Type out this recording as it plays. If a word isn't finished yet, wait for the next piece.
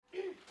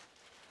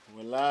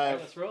We're live.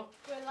 Let's roll.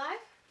 We're live?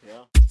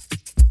 Yeah.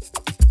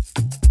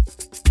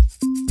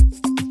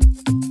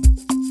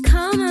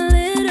 Come a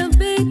little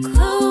bit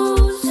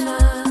closer.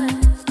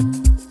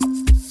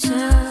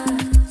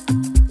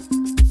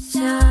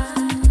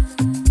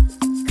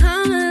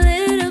 Come a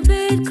little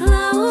bit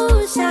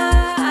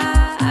closer.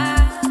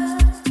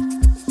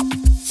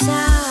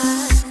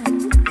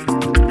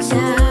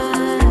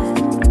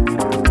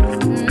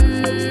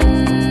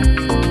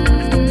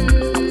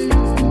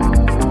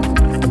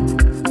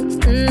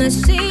 I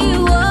see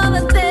you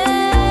over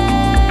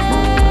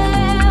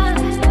there,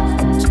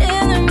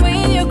 chilling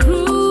with your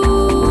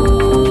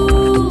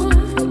crew.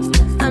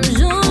 I'm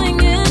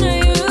zooming into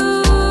you.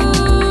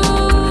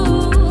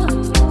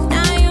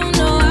 Now you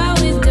know how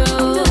we do.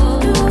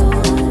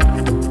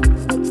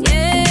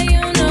 Yeah,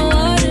 you know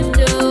what to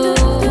do.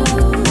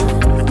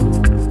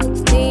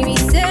 Baby,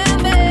 say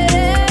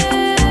better,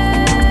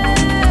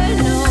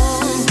 no.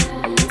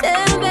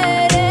 Say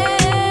better,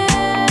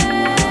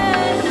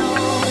 no.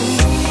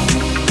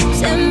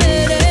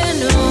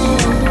 Sembreno,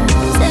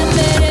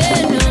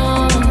 sembreno.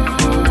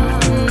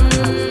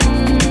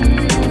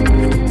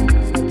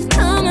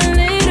 Come a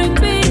little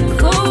bit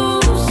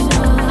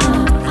closer.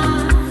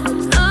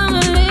 Come a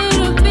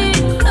little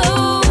bit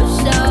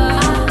closer.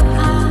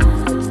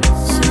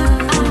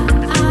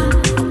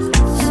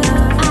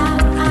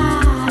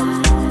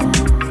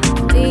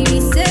 Baby,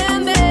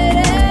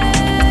 sembreno,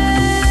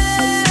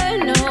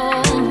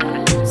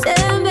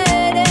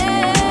 sembreno.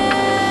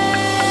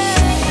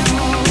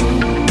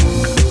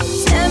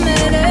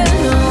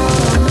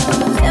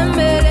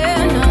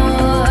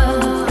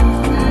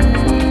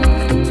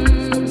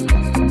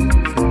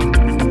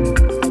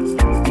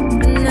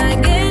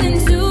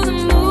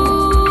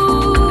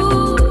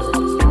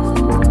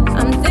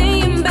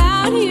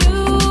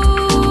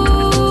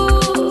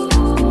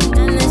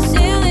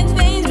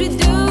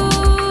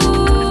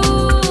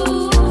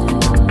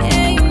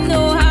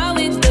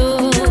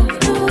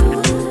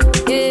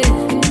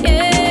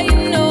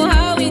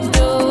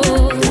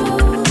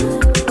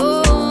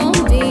 Oh,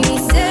 baby,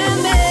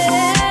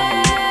 sembreno,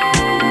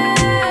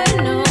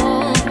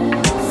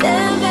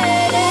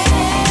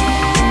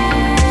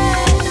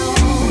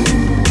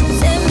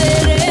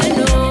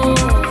 sembreno,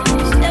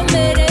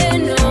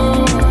 sembreno.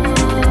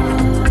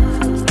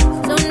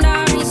 Don't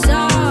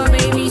avisar,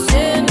 baby,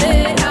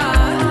 sembera.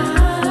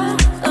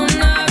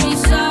 Don't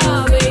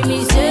avisar, baby,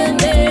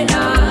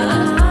 sembera.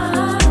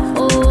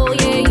 Oh,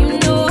 yeah, you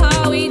know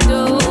how we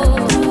do.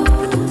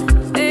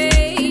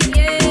 Hey,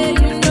 yeah,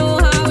 you know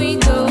how we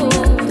do.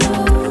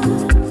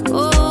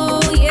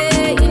 Oh,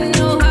 yeah, you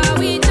know how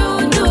we do.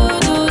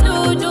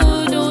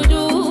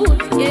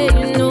 Yeah,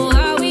 you know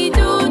how we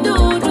do.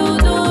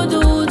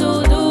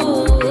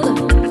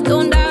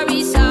 Don't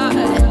avisar.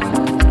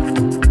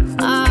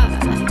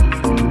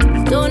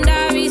 Don't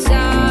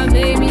avisar,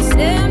 baby,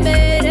 sembreno.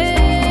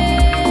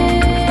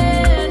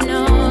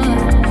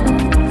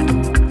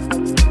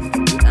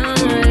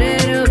 Come a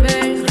little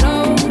bit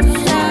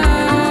closer.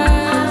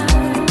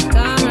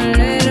 Come a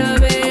little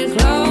bit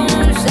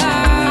closer.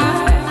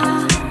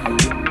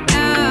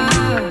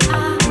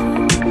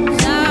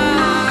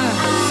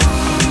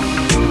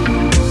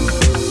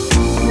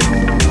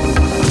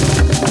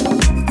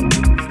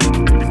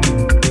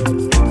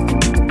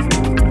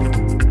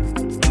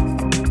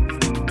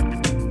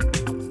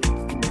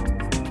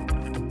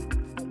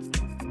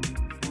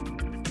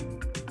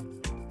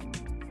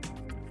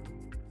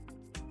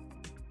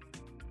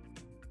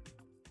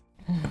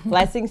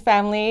 Blessings,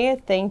 family.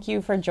 Thank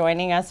you for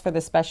joining us for the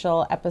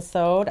special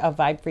episode of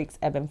Vibe Freaks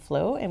Ebb and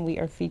Flow, and we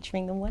are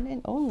featuring the one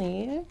and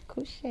only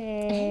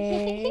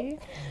Kushe.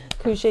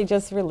 Kushe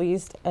just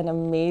released an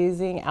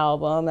amazing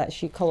album that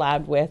she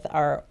collabed with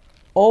our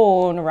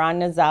own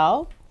Ron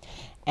Nazal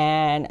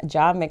and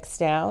Ja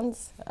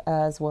Mixdowns,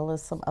 as well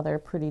as some other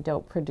pretty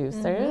dope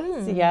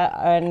producers. Yeah,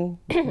 and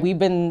we've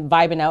been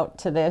vibing out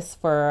to this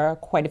for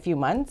quite a few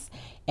months,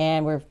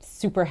 and we're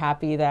super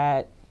happy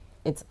that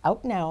it's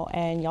out now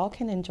and y'all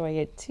can enjoy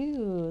it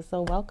too.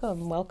 So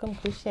welcome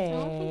Kushe.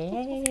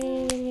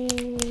 Can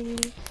you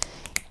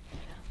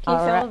All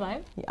feel right. the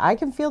vibe? I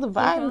can feel the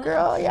vibe, feel it?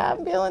 girl. Yeah,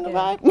 I'm feeling the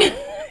vibe.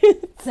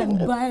 It's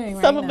vibing right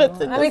Some of now.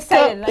 it's in I'm the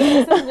excited. Like,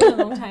 this has been a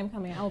long time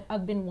coming.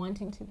 I've been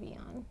wanting to be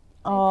on.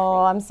 Oh,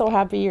 I'm so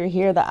happy you're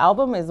here. The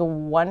album is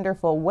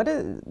wonderful.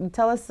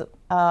 Tell us the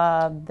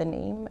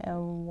name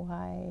and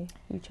why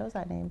you chose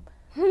that name.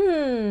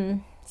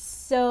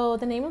 So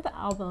the name of the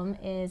album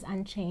is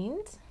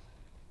Unchained,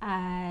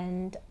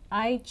 and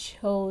I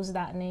chose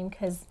that name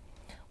because,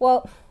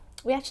 well,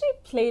 we actually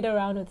played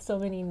around with so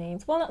many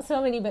names. Well, not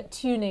so many, but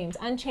 2 names.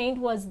 Unchained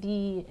was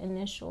the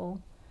initial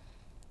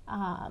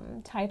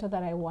title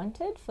that I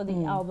wanted for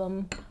the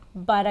album,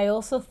 but I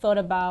also thought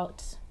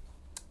about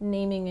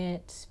naming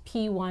it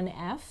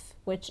P1F,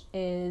 which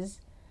is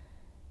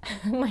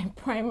my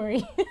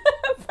primary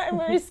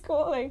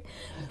school, like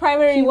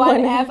primary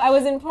P1F. 1F. I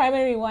was in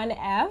primary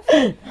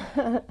 1F,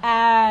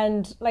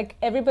 and like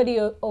everybody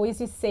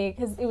always used to say,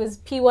 because it was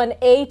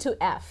P1A to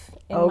F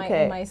in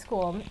Okay. my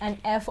school, and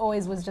F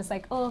always was just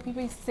like, oh,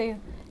 people used to say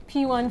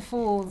P1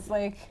 Fools,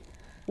 like.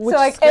 Which so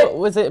like school?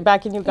 Was it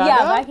back in Uganda?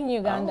 Yeah, back in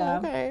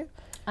Uganda. Oh, okay.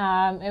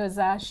 It was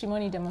a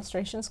Shimoni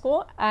demonstration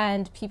school,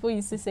 and people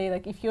used to say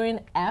like, if you're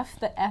in F,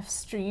 the F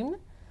stream,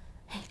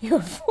 you're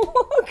a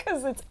fool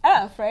because it's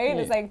F, right?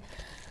 It's like,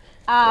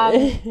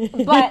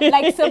 but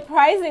like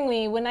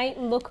surprisingly, when I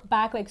look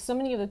back, like so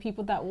many of the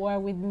people that were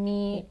with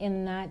me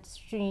in that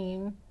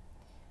stream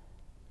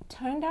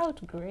turned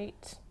out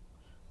great.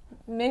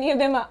 Many of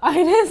them are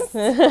artists.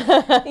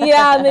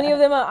 Yeah, many of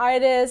them are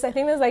artists. I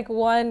think there's like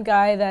one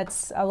guy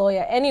that's a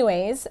lawyer.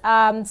 Anyways,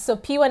 so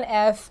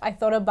P1F, I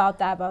thought about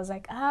that, but I was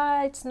like,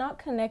 it's not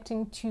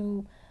connecting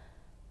to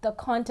the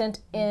content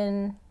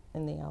in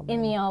In the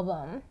album. the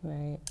album.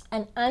 Right.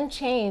 And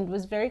Unchained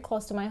was very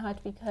close to my heart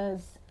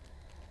because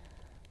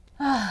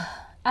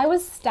I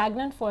was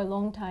stagnant for a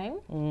long time.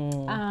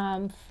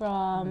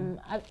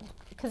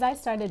 Because I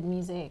started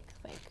music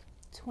like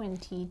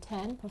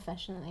 2010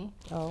 professionally.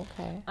 Oh,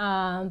 okay.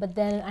 But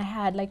then I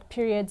had like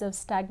periods of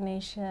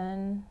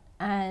stagnation,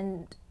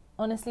 and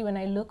honestly, when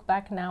I look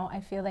back now, I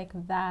feel like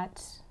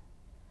that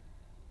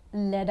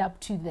led up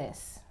to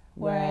this,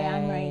 where I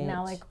am right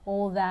now, Right. like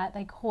all that,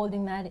 like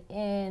holding that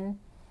in.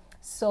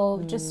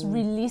 So just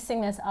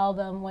releasing this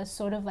album was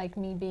sort of like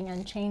me being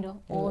unchained of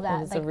all that.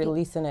 It was like a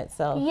release in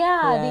itself.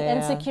 the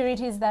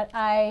insecurities that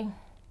I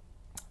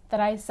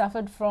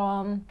suffered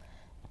from,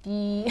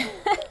 the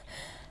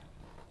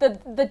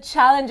the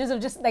challenges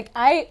of just like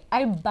I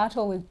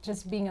battle with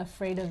just being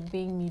afraid of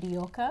being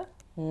mediocre.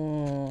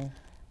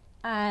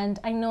 And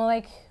I know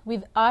like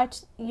with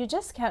art you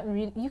just can't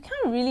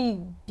really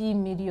be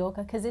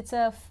mediocre because it's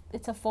a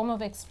form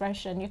of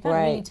expression. You can't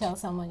really Right. tell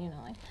someone, you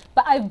know, like,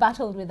 but I've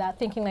battled with that,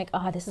 thinking like,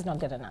 this is not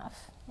good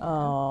enough.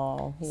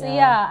 Oh, yeah. So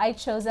yeah, I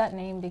chose that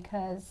name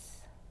because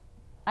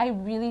I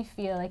really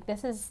feel like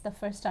this is the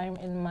first time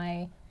in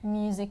my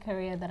music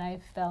career that I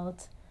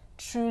felt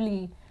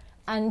truly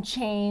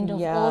unchained of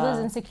all those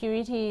Yeah.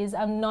 insecurities.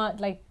 I'm not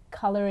like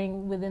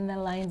coloring within the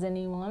lines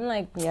anymore. I'm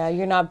like, Yeah,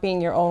 you're not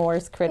being your own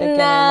worst critic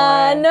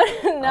nah,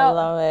 anymore. no. I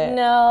love it.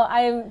 No,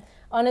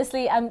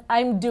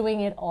 I'm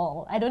doing it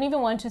all. I don't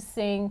even want to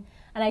sing,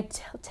 and I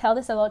tell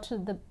this a lot to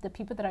the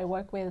people that I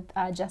work with,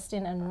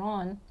 Justin and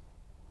Ron,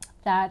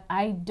 that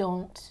I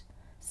don't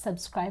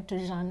subscribe to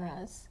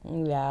genres.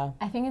 Yeah.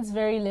 I think it's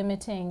very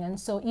limiting, and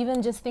so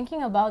even just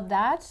thinking about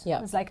that,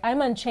 Yeah. it's like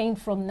I'm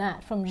unchained from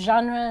that, from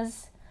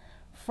genres,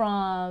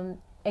 from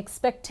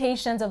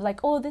expectations of like,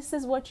 this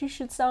is what you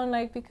should sound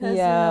like because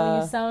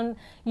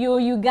you're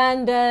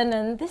Ugandan,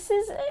 and this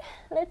is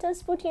let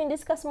us put you in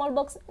this small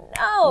box.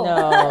 No,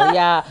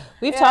 Yeah.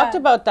 We've Yeah. talked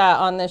about that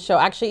on this show.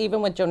 Actually,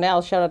 even with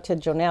Jonelle, shout out to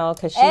Jonelle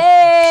because she's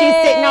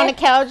Hey! sitting on the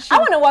couch. I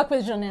want to work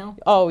with Janelle.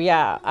 Oh,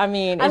 yeah. I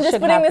mean, I'm it just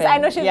should putting this. I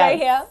happen. know she's Yes. right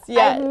here.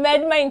 Yeah. I've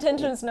made my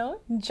intentions known.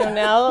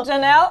 Jonelle.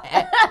 Janelle.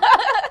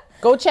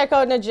 Go check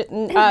out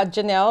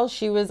Janelle.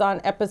 She was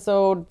on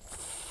episode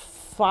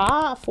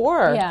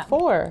 4. Yeah.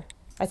 4,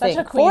 I Such think.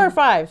 a queen. 4 or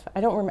 5.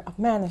 I don't remember.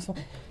 Oh, man, there's so.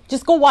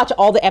 Just go watch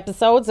all the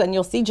episodes and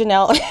you'll see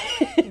Janelle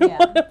in Yeah.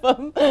 one of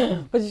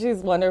them. But she's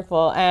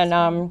wonderful.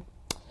 And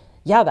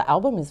yeah, the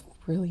album is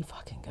really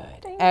fucking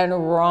good.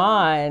 And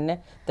Ron,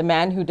 the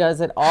man who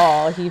does it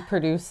all, he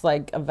produced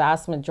like a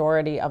vast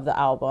majority of the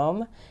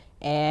album.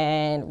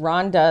 And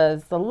Ron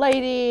does the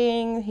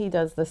lighting, he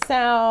does the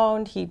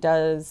sound, he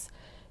does,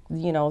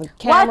 the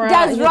camera. What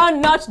does Ron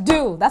not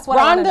do? That's what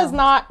I Ron wanna does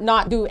know.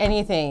 not do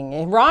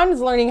anything.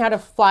 Ron's learning how to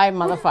fly a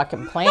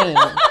motherfucking plane.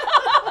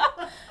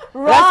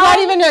 That's not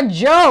even a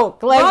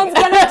joke. Like, Ron's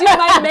gonna do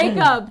my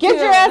makeup. get too.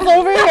 your ass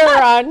over here,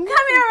 Ron. Come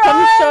here, Come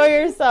Ron. show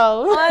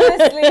yourself.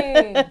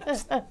 Honestly,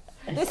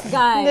 this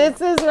guy.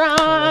 This is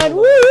Ron.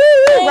 Woo!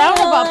 Round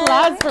of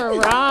applause for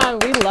Ron.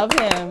 We love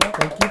him.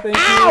 Thank you.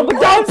 Ow, but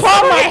don't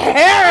pull my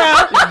hair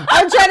out.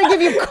 I'm trying to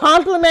give you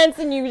compliments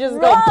and you just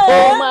go Ron.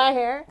 pull my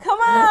hair. Come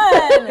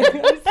on.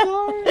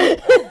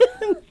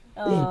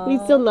 We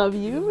still love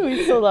you.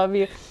 We still love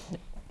you.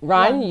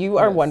 Ron, you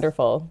are Yes.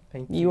 wonderful.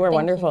 Thank You you. are Thank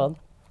wonderful.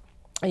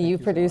 And you you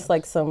so produced much.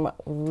 like some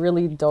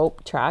really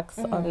dope tracks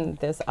Mm-hmm. on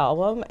this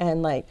album.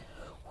 And like,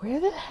 where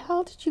the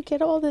hell did you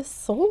get all this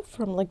soul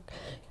from? Like,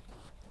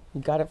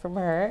 you got it from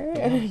her.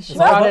 She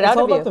brought it out It's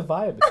all of you. about the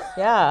vibes,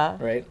 Yeah.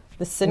 right?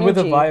 The And with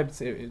the synergy.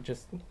 vibes, it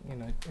just,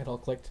 it all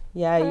clicked.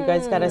 Yeah, you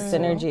guys got a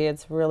synergy.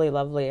 It's really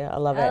lovely. I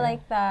love it. I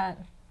like that.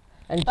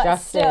 And but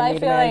Justin, still, I you're the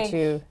feel man like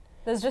too.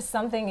 There's just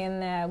something in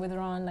there with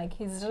Ron. Like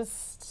he's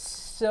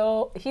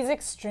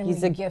extremely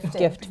He's a gifted.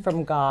 gift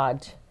from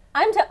God.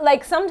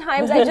 Like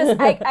sometimes I just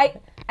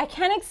I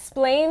can't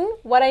explain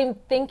what I'm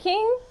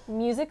thinking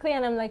musically,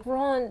 and I'm like,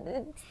 Ron,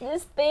 it's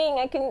this thing,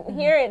 I can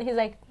hear it. He's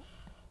like,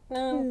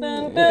 dun,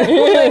 dun,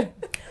 dun.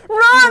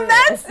 Ron,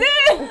 that's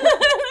it.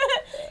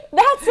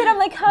 That's it. I'm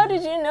like, how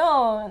did you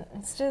know?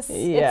 It's just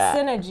Yeah.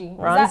 it's synergy.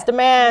 Ron's the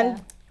man.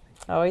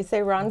 I always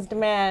say Ron's the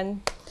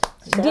man.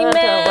 Shout The out to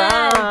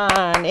man.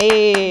 Ron.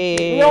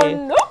 Hey.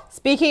 No.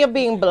 Speaking of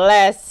being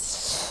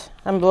blessed,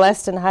 I'm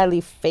blessed and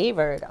highly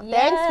favored.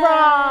 Thanks,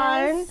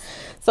 Ron. Yes.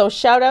 So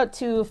shout out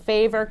to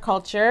Favor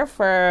Culture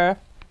for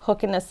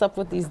hooking us up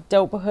with these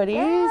dope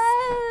hoodies.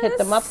 Hit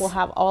them up. We'll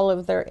have all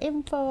of their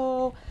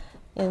info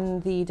in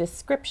the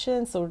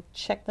description, so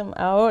check them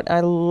out. I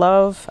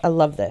love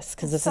this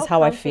because this So is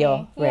how I comfy.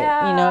 feel. Right?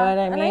 Yeah. You know what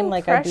I And mean? I'm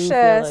Like precious. I do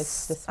feel like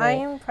this way. I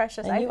am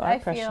precious. And you are I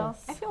precious.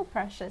 feel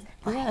precious.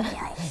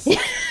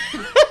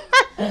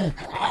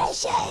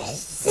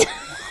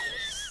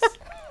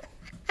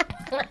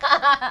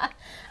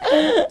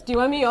 Do you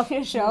want me off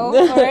your show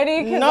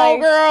already? 'Cause, No,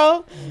 like,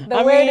 girl. The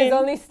I word mean- is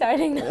only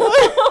starting now.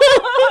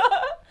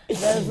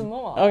 There's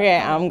more. Okay,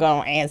 I'm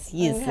gonna ask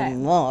you Okay.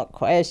 some more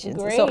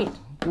questions. Great. So,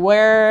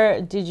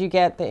 where did you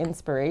get the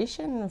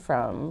inspiration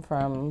from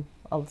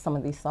some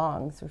of these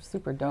songs? They're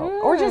super dope,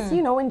 or just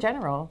in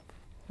general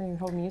for your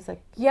whole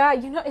music Yeah,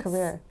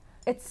 career.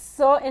 it's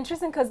so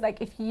interesting because like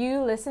if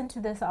you listen to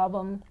this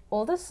album,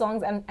 all the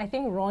songs, and I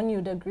think Ron,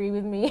 you'd agree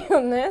with me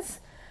on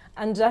this,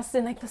 and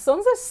Justin, like the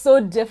songs are so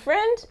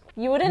different.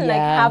 You wouldn't like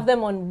Yeah. have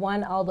them on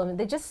one album.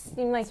 They just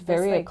seem like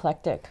Very this, like,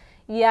 eclectic.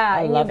 yeah.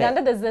 I In love it.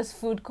 Uganda, there's this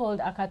food called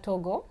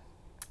akatogo.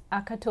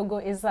 Akatogo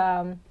is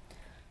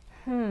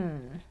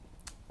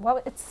well,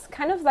 it's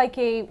kind of like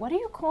a, what do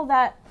you call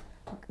that?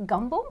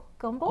 Gumbo?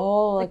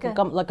 Oh, like a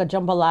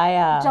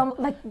jambalaya.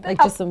 Like a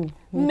just some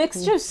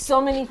mixture of so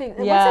many things.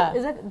 Yeah. What's it?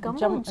 Is it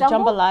gumbo?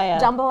 Jambalaya.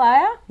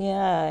 Jambalaya?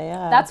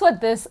 Yeah. That's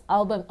what this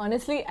album,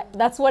 honestly,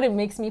 that's what it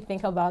makes me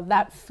think about,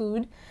 that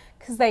food.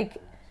 Because, like,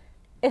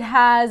 it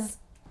has,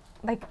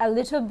 like, a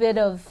little bit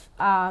of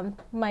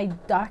my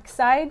dark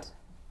side,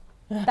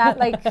 that,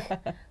 like,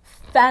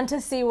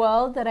 fantasy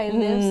world that I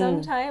live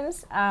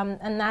sometimes.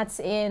 And that's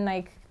in,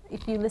 like,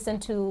 if you listen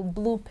to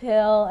Blue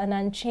Pill and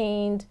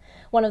Unchained,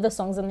 one of the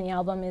songs on the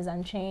album is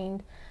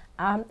Unchained.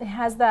 It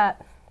has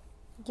that,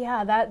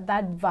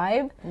 that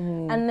vibe.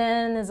 And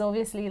then there's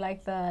obviously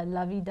like the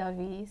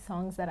lovey-dovey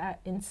songs that are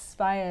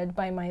inspired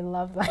by my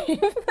love life.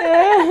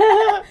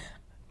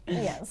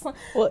 Yes.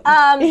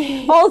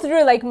 All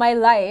through like my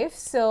life.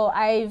 So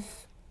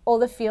all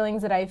the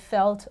feelings that I've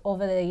felt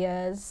over the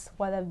years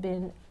while I've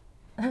been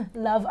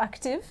love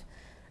active.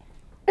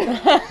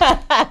 Does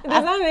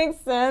that make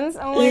sense?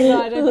 Oh my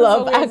god. I feel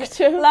Love so weird.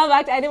 active. Love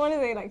active. I didn't want to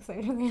say like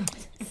sexually.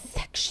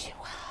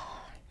 Sexual.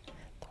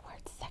 The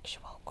word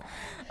sexual.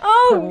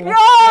 Oh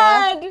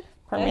god.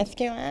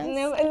 Promiscuous.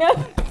 No,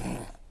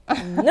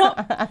 no,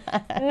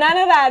 none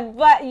of that.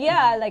 But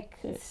yeah, like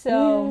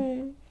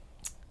so.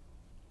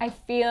 I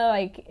feel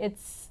like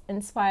it's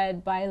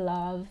inspired by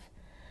love,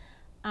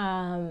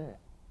 and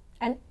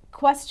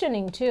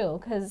questioning too,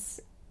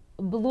 because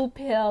Blue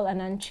Pill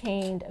and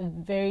Unchained are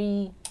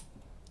very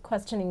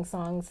questioning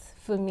songs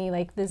for me.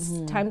 Like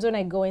there's times when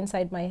I go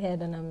inside my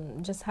head and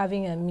I'm just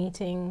having a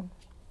meeting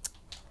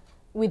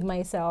with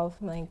myself,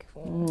 like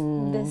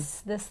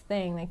this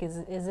thing, like is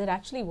it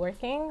actually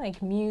working?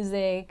 Like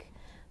music,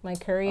 my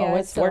career. Oh,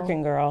 it's so-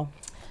 working, girl.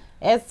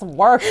 It's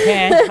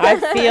working. I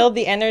feel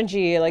the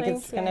energy. Like Thank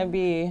it's you. gonna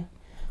be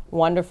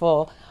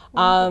wonderful.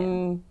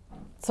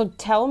 So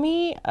tell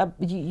me,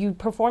 you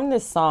performed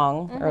this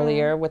song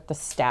earlier with the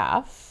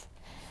staff,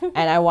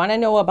 and I want to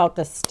know about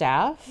the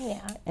staff.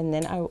 Yeah. And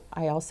then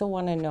I also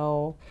want to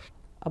know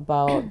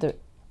about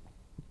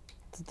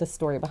the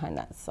story behind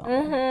that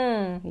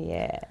song.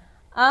 Yeah.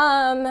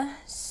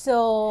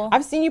 So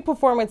I've seen you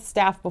perform with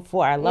staff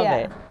before. I love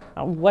Yeah.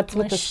 it. What's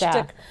with the staff?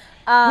 shtick.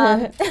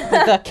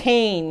 The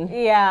cane.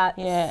 Yeah.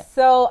 Yeah.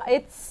 So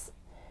it's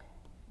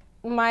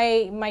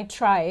my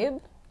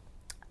tribe.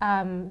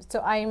 So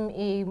I'm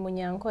a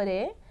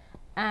Munyankore,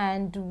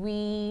 and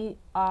we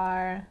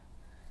are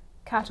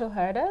cattle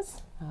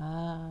herders,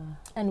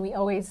 and we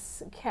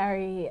always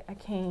carry a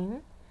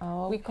cane.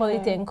 We call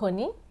it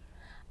enkoni.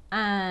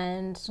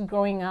 And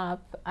growing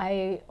up,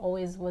 I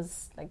always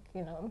was like,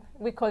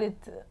 we call it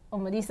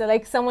omodisa,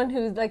 like someone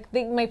who's like,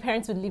 my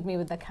parents would leave me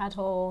with the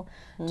cattle,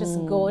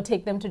 just go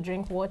take them to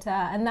drink water.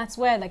 And that's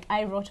where like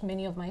I wrote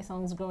many of my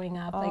songs growing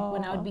up, like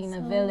when I would be in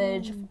a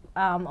village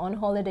on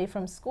holiday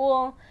from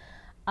school.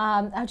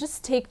 I'd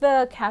just take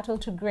the cattle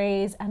to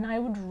graze and I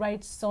would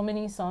write so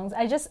many songs.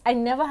 I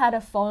never had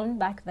a phone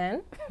back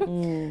then.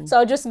 So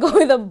I'd just go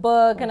with a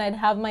book and I'd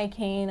have my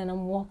cane and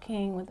I'm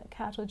walking with the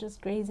cattle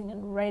just grazing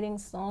and writing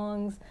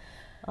songs.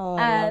 Oh,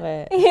 I love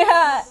it.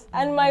 Yeah,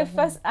 and my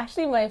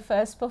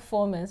first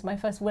performance,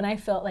 when I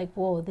felt like,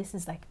 whoa, this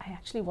is like, I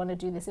actually want to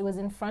do this. It was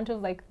in front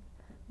of like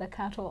the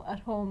cattle at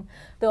home.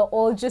 They were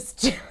all just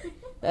chilling.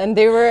 And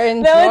they were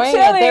enjoying it.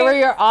 They chilling. were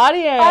your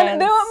audience.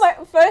 And they were my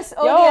first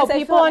audience. Yo, I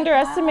people felt like,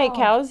 underestimate wow.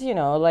 cows,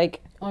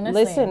 like,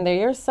 Honestly. listen,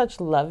 they are such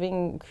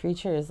loving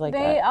creatures like They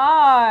that.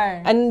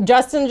 are. And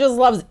Justin just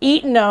loves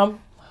eating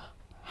them.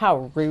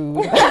 How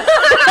rude.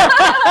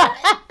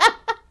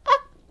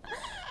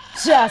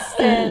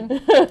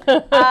 Justin.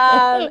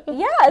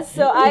 Yeah,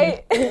 so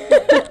I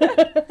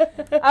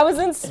was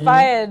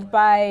inspired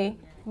by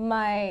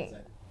my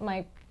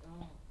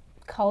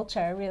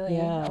culture, really.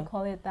 Yeah. I'll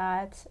call it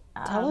that.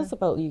 Tell us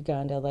about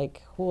Uganda.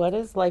 Like, what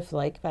is life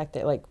like back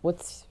there? Like,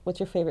 what's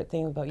your favorite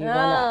thing about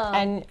Uganda?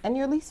 Oh. And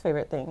your least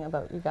favorite thing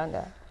about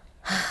Uganda?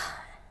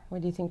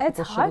 What do you think It's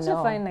people should hard know?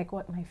 to find like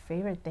what my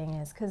favorite thing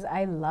is because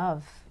I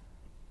love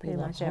pretty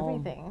love much home.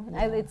 everything.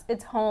 Yeah.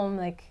 It's home.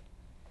 Like,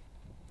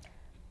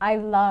 I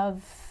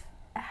love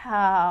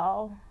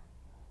how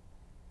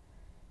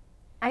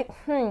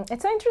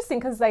it's so interesting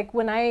because like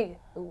when I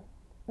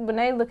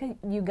look at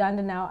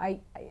Uganda now,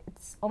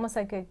 it's almost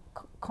like a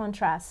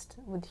contrast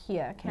with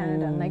here,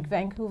 Canada, and like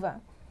Vancouver.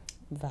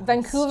 Vast.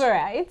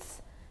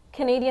 Vancouverites,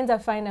 Canadians I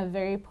find are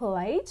very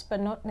polite, but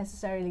not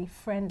necessarily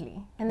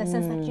friendly in the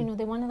sense that, you know,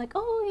 they want to like,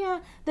 oh yeah,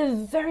 they're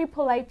very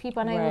polite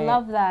people, and I Right.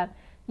 love that.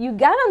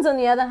 Ugandans, on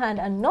the other hand,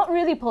 are not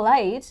really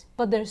polite,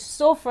 but they're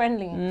so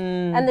friendly.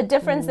 And the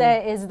difference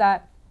there is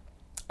that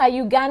a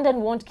Ugandan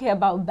won't care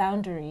about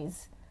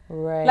boundaries.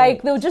 Right.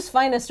 Like, they'll just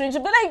find a stranger,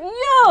 be like,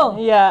 yo,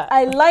 Yeah.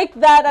 I like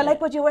that. I like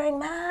what you're wearing,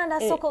 man.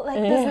 That's so cool. Like,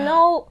 there's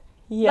no,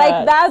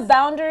 like, that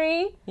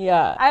boundary.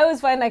 Yeah. I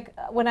always find, like,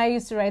 when I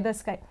used to ride the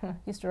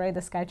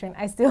SkyTrain,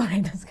 I still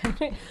ride the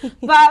SkyTrain.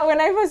 But when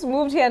I first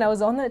moved here and I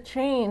was on the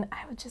train,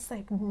 I would just,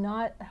 like,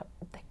 not,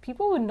 like,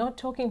 people were not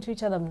talking to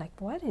each other. I'm like,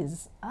 what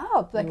is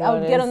up? Like, I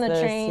What would get is on the this?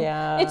 train.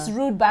 Yeah. It's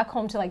rude back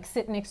home to, like,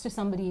 sit next to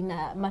somebody in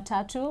a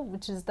matatu,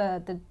 which is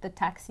the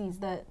taxis,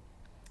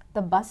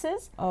 the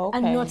buses, Okay.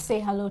 and not say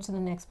hello to the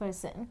next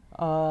person.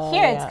 Oh,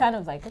 Here, yeah. it's kind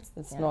of like, it's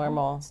you know,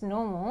 normal. It's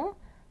normal.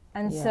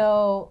 And Yeah.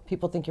 so,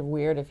 People think you're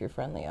weird if you're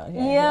friendly out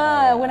here.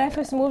 yeah, when I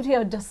first moved here, I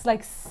would just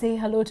like say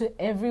hello to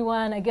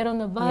everyone. I get on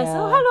the bus,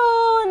 Yeah. oh,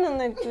 hello, and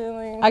then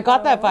like, I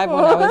got that vibe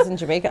when I was in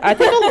Jamaica.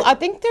 I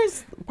think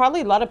there's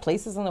probably a lot of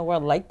places in the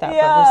world like that, but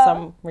Yeah. for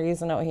some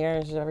reason out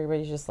here,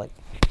 everybody's just like,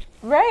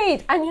 Right.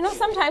 And you know,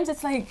 sometimes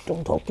it's like,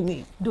 don't talk to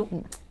me.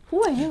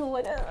 who are you?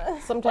 Whatever.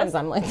 Sometimes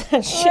I'm like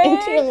that shit.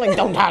 I'm like,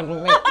 don't talk to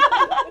me.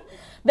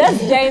 There's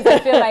days I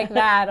feel like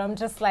that. I'm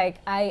just like,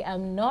 I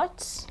am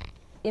not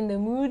in the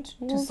mood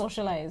to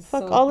socialize.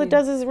 Fuck, so all it please.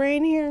 does is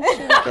rain here.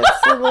 Shit gets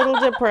a little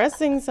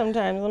depressing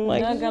sometimes. I'm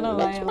like, Not gonna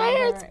lie, I bitch, my love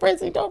hair's it.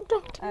 frizzy. Don't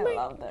talk to I me.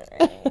 love the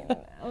rain.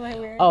 Am I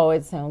weird? Oh,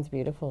 it sounds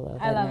beautiful though.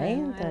 I the love it.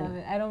 rain, I love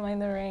it. I don't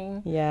mind the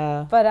rain.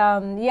 Yeah. But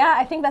yeah,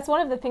 I think that's one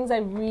of the things I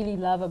really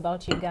love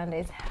about Uganda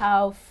is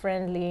how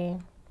friendly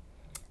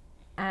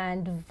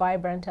and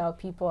vibrant our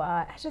people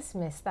are. I just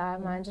miss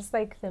that, man. Just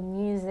like the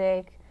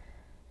music.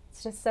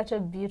 It's just such a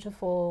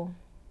beautiful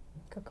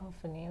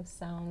cacophony of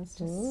sounds.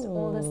 Just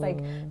all this like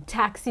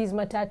taxis,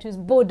 matatus,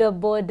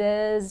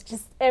 borders,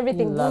 just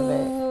everything. Love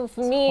it.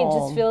 For me, it home.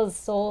 just feels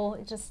so,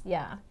 it just,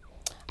 yeah.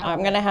 I'm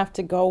going to have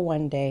to go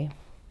one day.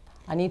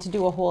 I need to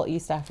do a whole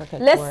East Africa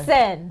tour.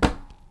 Listen.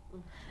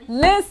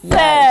 Listen.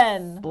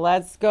 Yes.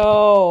 Let's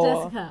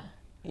go. Jessica.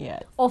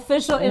 Yes.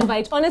 Official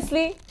invite.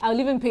 Honestly, I'll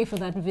even pay for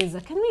that visa.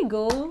 Can we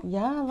go?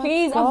 Yeah, let's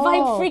Please, go. a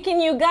vibe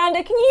freaking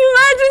Uganda. Can you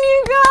imagine,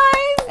 you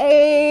guys?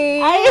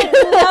 Hey. I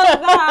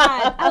love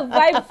that. A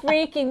vibe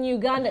freak in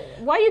Uganda.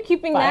 Why are you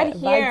keeping that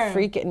here? Vibe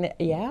freaking,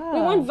 yeah.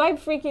 We want vibe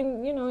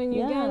freaking, you know, in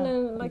Yeah. Uganda.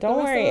 Like Don't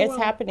the rest worry, of the it's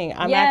world. happening.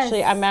 I'm Yes.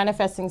 I'm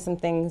manifesting some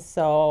things,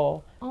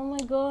 so Oh my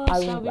gosh.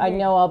 that'll be I great.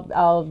 know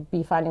I'll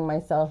be finding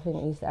myself in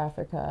East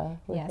Africa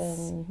Yes.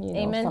 within, you know,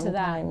 Amen to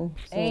that. sometime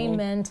soon.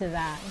 Amen to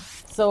that.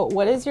 So,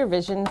 what is your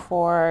vision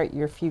for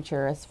your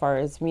future as far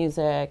as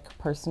music,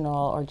 personal,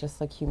 or just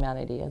like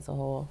humanity as a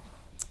whole?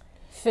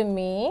 For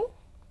me,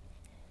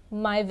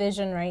 my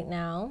vision right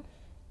now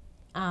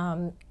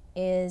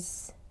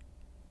is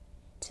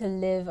to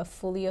live a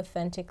fully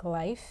authentic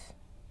life,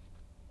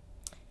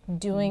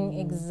 doing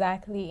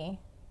exactly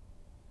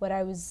what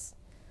I was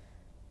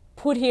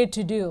put here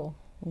to do.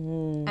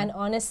 And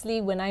honestly,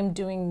 when I'm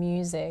doing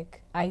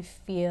music, I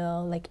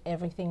feel like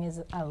everything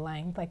is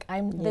aligned. Like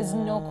there's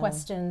no Yeah.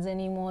 questions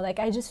anymore. Like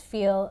I just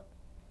feel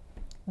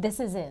this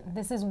is it.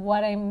 This is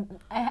what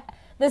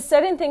there's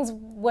certain things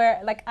where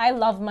like I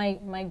love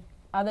my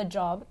other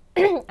job.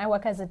 I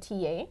work as a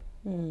TA.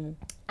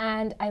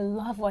 And I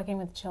love working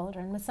with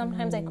children, but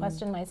sometimes I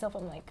question myself.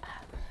 I'm like,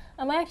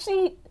 am I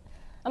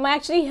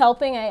actually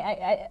helping?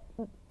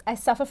 I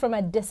suffer from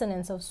a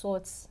dissonance of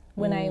sorts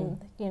when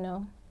I'm, you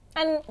know,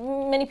 and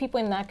many people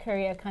in that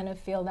career kind of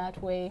feel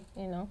that way,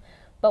 you know.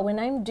 But when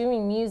I'm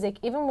doing music,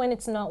 even when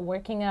it's not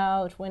working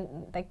out,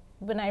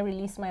 when I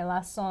released my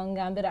last song,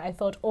 Gambita, I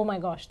thought, oh my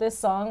gosh, this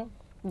song,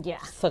 yeah.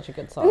 Such a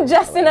good song.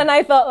 Justin and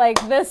I thought like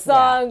this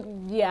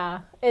song,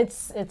 yeah,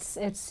 it's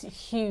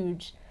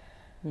huge.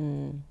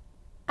 And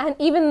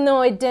even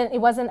though it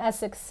wasn't as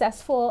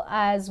successful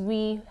as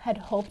we had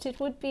hoped it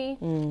would be,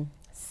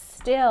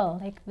 still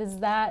like there's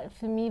that,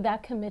 for me,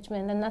 that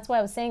commitment. And that's why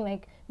I was saying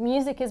like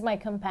music is my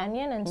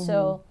companion, and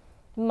so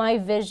my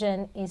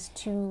vision is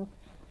to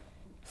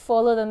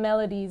follow the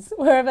melodies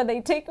wherever they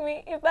take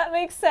me, if that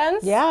makes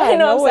sense. Yeah, I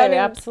know no, I'm it sounding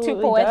absolutely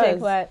too poetic,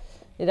 does. but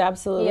It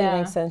absolutely Yeah.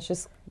 makes sense.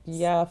 Just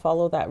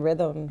follow that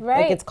rhythm.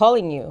 Right. Like it's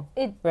calling you,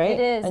 it right? it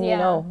is, and yeah. you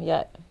know,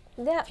 Yeah.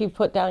 if you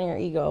put down your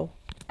ego,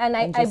 And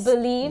and I just-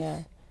 believe yeah.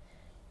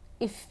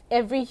 if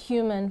every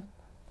human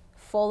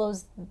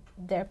follows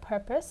their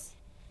purpose,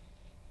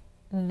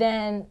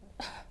 then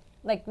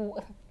like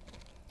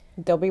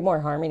there'll be more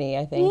harmony,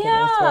 I think, in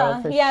this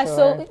world for sure.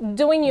 so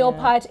doing your Yeah.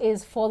 part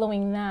is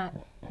following that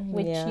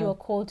which Yeah. you are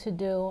called to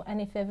do. And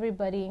if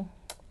everybody,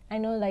 I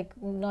know like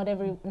not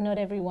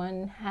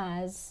everyone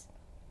has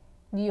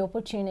the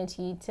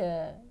opportunity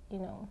to, you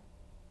know,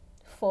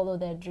 follow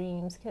their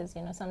dreams, because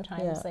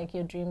sometimes Yeah. like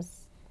your dreams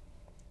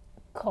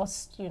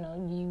cost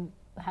you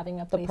having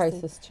a The place price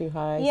to, is too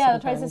high. yeah,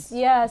 the price is,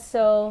 sometimes.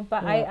 so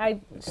but Yeah. I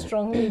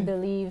strongly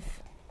believe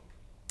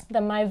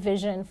that my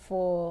vision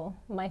for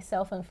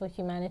myself and for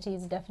humanity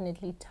is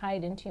definitely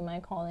tied into my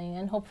calling,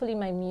 and hopefully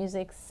my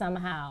music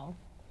somehow,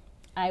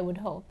 I would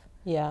hope,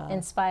 Yeah.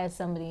 inspires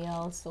somebody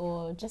else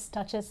or just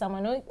touches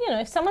someone, or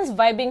if someone's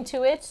vibing to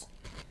it,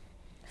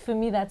 for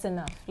me that's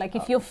enough. Like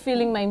if you're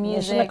feeling my Mission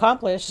music,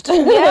 accomplished.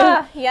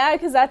 yeah,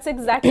 because that's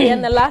exactly,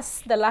 and the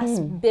last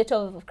bit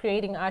of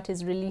creating art is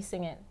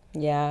releasing it.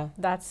 Yeah.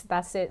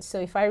 That's it. So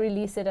if I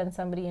release it and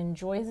somebody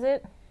enjoys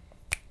it,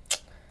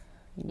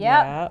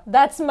 yeah,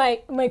 that's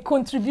my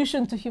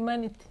contribution to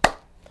humanity.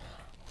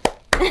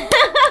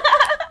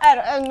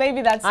 And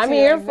maybe that's I'm too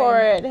here like for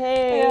then. it.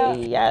 Hey, Yeah.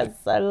 yes,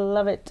 I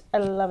love it. I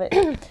love it.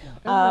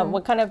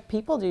 What kind of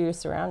people do you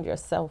surround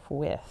yourself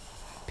with?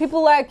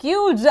 People like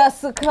you,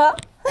 Jessica.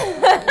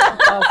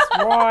 That's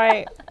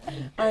right.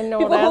 I know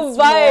People who that's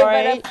vibe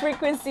right. at a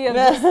frequency of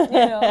just,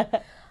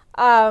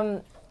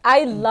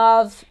 I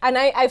love, and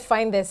I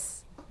find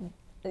this,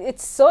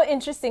 it's so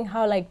interesting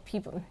how like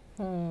people,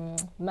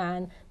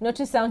 man, not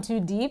to sound too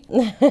deep,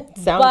 Sound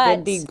but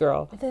good, deep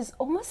girl. there's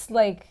almost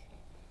like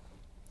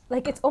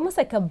it's almost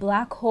like a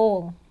black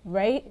hole,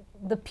 right?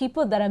 The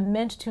people that are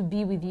meant to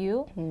be with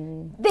you,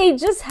 they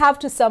just have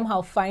to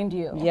somehow find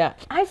you. Yeah.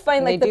 I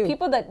find like They the do.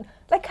 people that,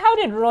 like, how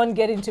did Ron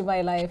get into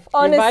my life?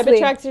 Your Honestly, vibe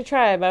attracts your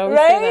tribe. I always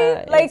say right?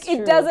 that. Like It's it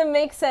true. doesn't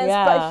make sense,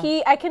 Yeah. but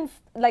I can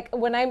like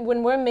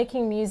when we're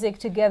making music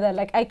together,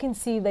 like I can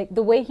see like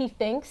the way he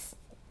thinks.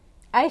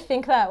 I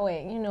think that way,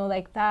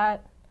 like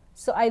that.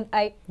 So I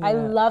Yeah.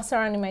 love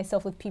surrounding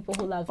myself with people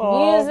who love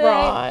Oh, music.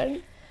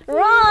 Ron.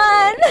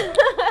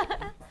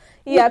 Ron.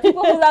 Yeah,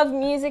 people who love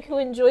music, who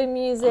enjoy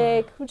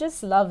music, who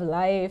just love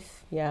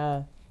life.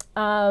 Yeah.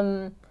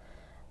 And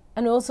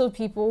also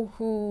people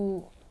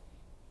who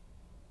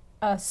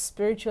are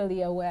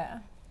spiritually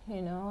aware,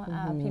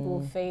 people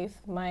of faith.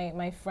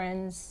 My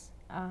friends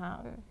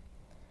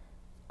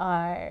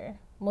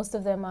most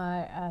of them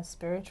are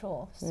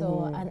spiritual.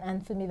 So,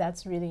 and for me,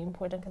 that's really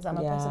important because I'm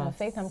a person of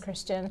faith. I'm Yes.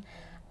 Christian.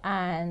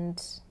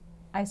 And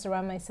I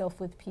surround myself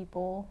with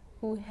people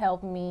who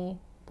help me,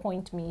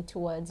 point me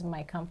towards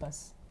my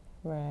compass,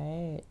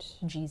 Right.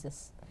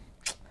 Jesus.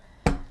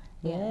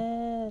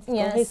 Yes.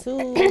 Yes.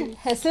 Go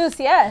Jesus. Jesus,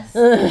 yes.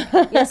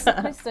 Yes,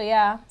 Cristo,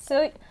 yeah.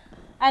 So,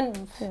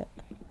 and Yeah.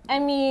 I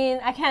mean,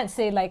 I can't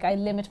say like I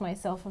limit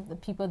myself of the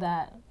people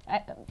that,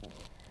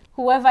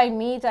 whoever I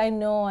meet, I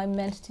know I'm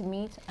meant to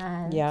meet,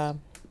 and Yeah.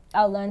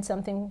 I'll learn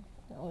something.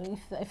 Or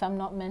if I'm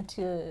not meant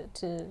to,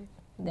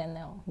 then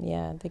no.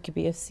 Yeah. There could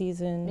be a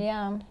season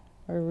Yeah.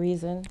 or a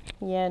reason.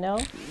 Yeah, no?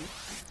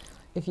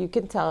 If you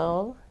could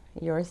tell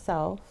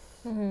yourself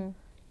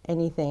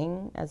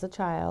anything as a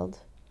child,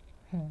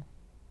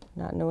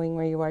 not knowing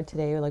where you are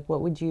today, like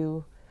what would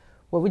you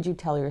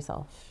tell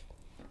yourself?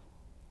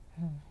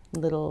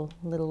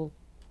 Little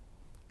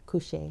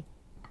Couché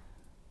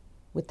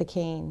with the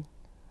cane,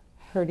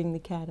 herding the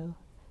cattle.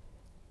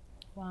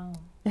 Wow.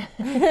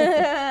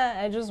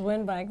 I just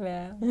went back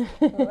there.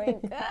 Like,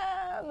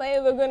 am I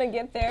ever gonna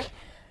get there?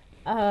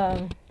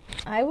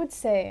 I would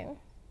say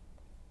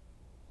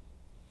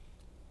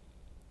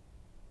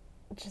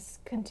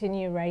just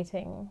continue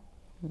writing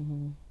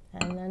and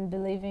then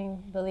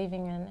believing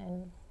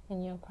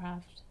in your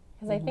craft.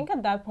 Because I think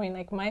at that point,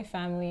 like my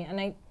family,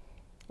 and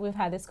we've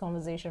had this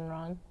conversation,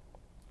 Ron.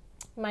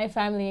 My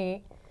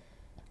family,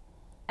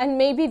 and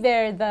maybe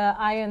they're the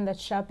iron that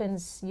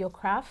sharpens your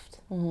craft,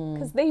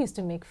 because they used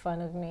to make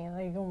fun of me,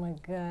 like, oh my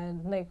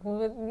God, like,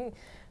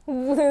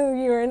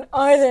 you're an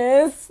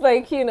artist,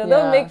 like,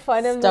 they'll make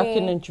fun of me. Stuck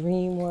in a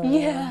dream world.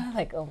 Yeah,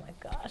 like, oh my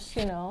gosh,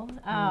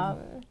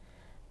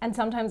 and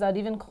sometimes I'd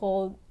even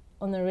call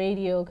on the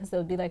radio because there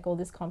would be like all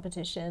these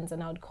competitions,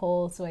 and I would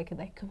call so I could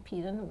like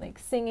compete in like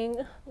singing.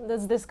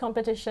 There's this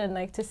competition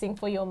like to sing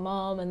for your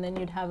mom, and then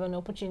you'd have an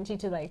opportunity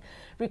to like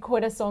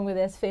record a song with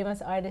this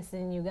famous artist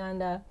in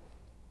Uganda.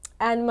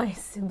 And my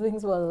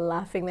siblings were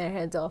laughing their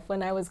heads off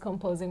when I was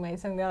composing my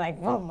song. They're like,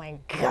 oh my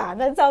God,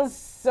 that sounds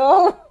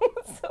so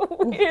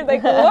weird.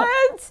 Like,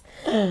 what?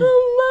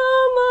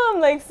 Mom,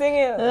 I'm like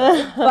singing.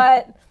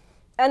 But,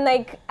 and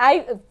like,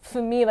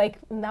 for me, like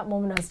in that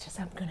moment, I was just,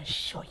 I'm going to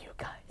show you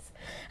guys.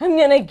 I'm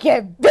going to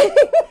get big.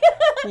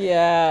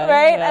 Yeah.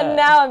 Right? yeah. And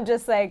now I'm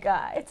just like,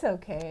 it's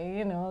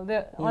okay.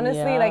 Honestly,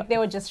 Yeah. like they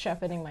were just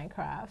sharpening my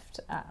craft.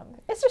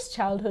 It's just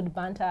childhood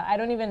banter. I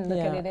don't even look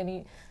at it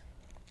any,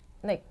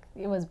 like,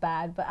 it was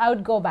bad, but I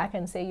would go back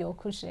and say, yo,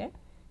 Couché,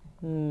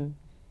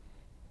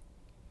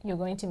 you're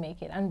going to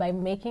make it. And by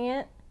making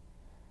it,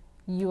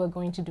 you are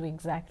going to do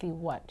exactly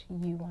what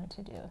you want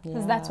to do.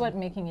 Because that's Yeah. what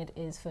making it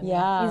is for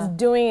Yeah. me. Is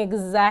doing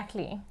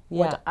exactly Yeah.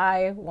 what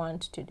I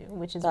want to do,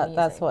 which is music.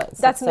 That's what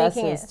that's success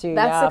making is it. too.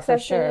 That's Yeah, for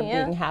success to sure. me,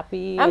 yeah. Being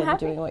happy I'm and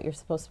happy. doing what you're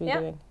supposed to be Yeah.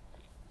 doing.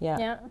 Yeah.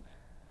 Yeah.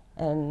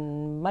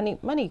 And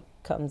money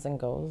comes and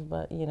goes,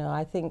 but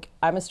I think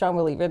I'm a strong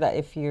believer that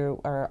if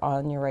you are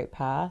on your right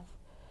path,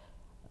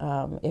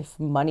 if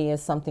money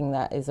is something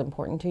that is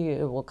important to you,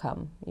 it will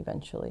come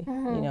eventually. You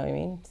know what I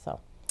mean? So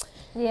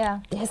Yeah.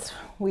 yes,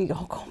 we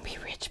all gonna be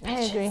rich I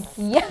bitches. agree.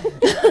 Yeah.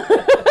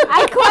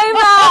 I claim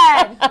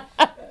that.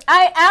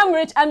 I am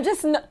rich. I'm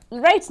just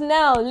right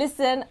now.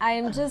 Listen, I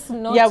am just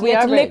not Yeah, we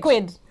yet are rich.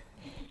 liquid.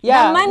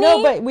 Yeah, money,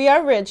 no, but we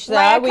are rich.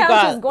 my We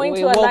account is going we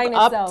to woke align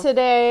up itself.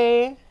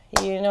 today.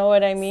 You know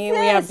what I mean?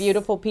 We have Sis.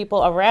 beautiful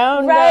people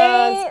around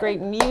Right? us,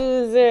 great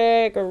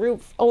music, a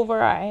roof over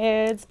our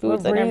heads,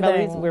 foods in our bellies.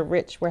 breathing. We're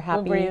rich. We're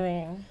happy. We're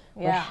breathing.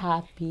 We're Yeah.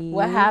 happy.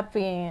 We're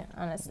happy.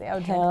 Honestly, I'll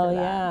drink Hell to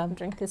that. yeah.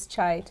 Drink this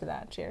chai to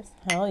that. Cheers.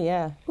 Hell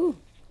yeah.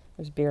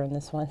 There's beer in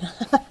this one.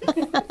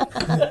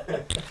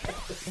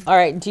 All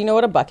right. Do you know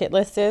what a bucket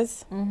list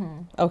is?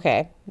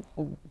 Okay.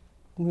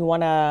 You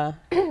want to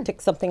tick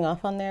something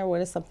off on there?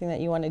 What is something that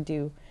you want to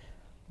do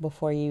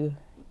before you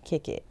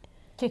kick it?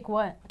 Kick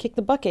what? Kick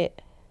the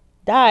bucket.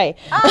 Die.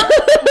 Oh,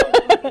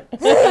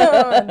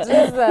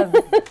 Jesus.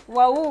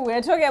 Wow,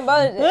 we're talking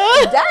about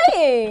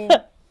dying.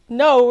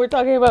 No, we're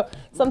talking about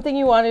something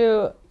you want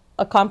to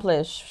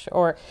accomplish,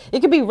 or it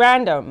could be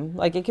random.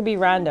 Like it could be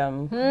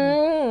random.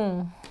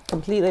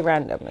 Completely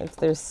random. If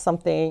there's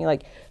something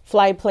like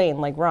fly plane,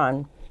 like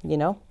Ron, you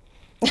know?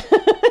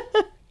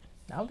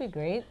 That would be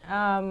great.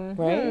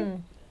 Right?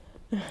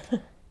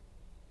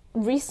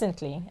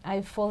 Recently,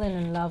 I've fallen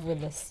in love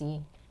with the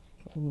sea.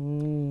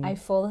 I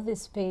follow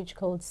this page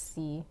called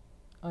Sea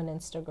on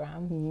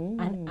Instagram,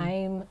 and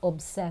I'm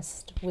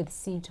obsessed with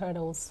sea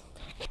turtles.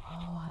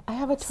 I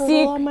have a turtle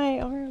See- on my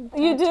arm.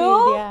 You do?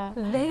 tattooed, Yeah.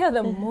 They are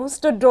the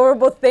most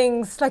adorable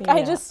things. Like I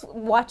Yeah. just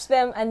watch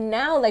them, and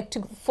now like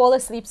to fall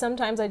asleep,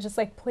 sometimes I just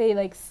like play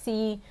like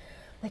sea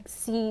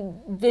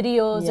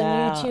videos Yeah.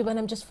 on YouTube, and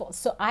I'm just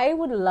so I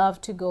would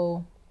love to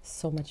go.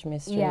 So much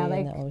mystery Yeah, in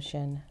like- the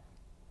ocean.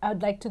 I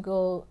would like to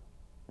go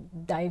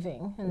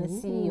diving in the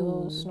sea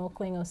or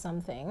snorkeling or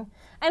something.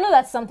 I know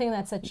that's something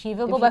that's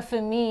achievable, but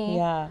for me,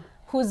 Yeah.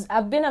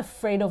 I've been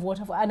afraid of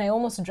waterfall, and I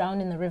almost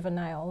drowned in the River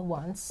Nile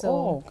once. So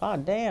Oh,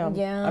 god damn.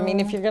 Yeah. I mean,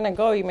 if you're gonna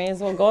go, you may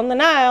as well go in the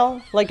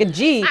Nile, like a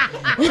G.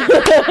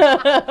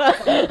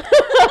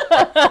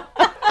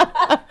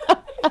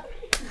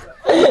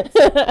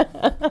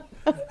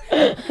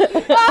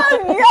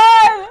 oh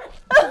God!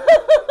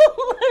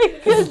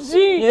 Like a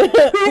G.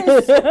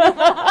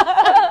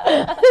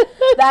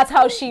 That's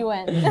how she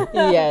went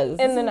Yes.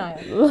 in the Nile.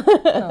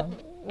 Oh.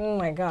 Oh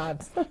my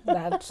God,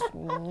 that.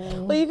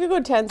 Well, you could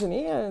go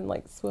Tanzania and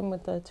like swim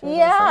with the turtles.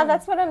 Yeah, there.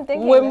 that's what I'm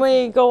thinking. When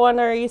we go on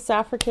our East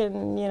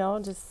African,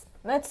 just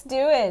Let's do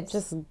it.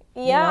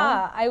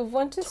 yeah, I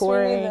want to swim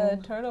with touring.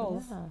 the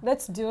turtles. Yeah.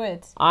 Let's do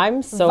it.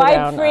 I'm so Vibe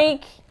down.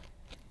 freak.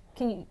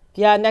 Can you?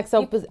 Yeah, next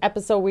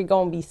episode we're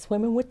gonna be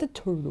swimming with the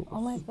turtles.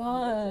 Oh my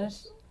gosh,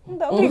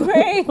 that would be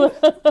great.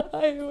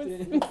 It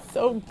would be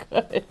so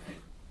good.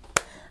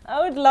 I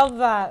would love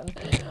that.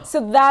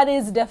 So that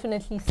is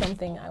definitely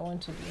something I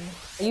want to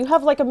do. You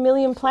have like 1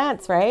 million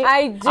plants, right?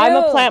 I do. I'm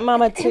a plant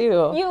mama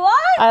too. You are?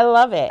 I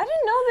love it. I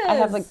didn't know this. I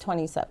have like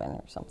 27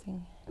 or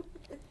something.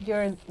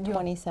 you're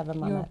 27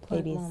 you're a mama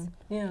plant babies. mom.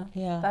 Yeah.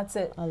 Yeah. That's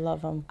it. I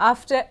love them.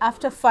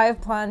 After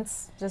 5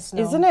 plants, just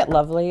know. Isn't it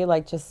lovely,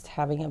 like just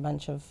having a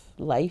bunch of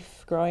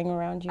life growing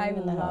around you I in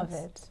the love house?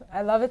 it.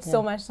 I love it so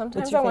Yeah. much.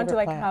 Sometimes your I want to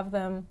favorite like plant? have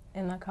them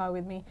in the car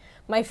with me.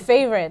 My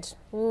favorite.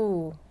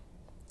 Ooh.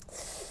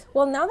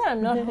 Well, now that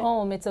I'm not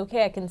home, it's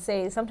okay. I can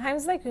say.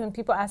 Sometimes, like when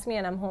people ask me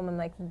and I'm home, I'm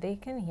like, they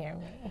can hear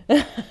me.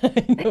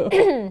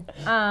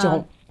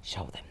 Don't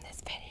show them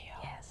this video.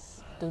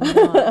 Yes. Do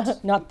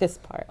not. Not this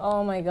part.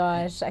 Oh my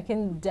gosh, I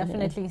can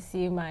definitely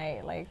see my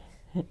like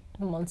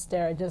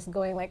monstera just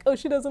going like, oh,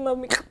 she doesn't love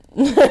me.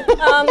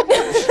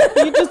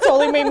 You just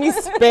totally made me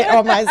spit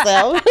on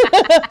myself.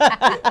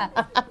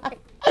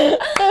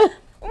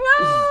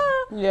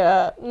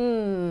 Yeah.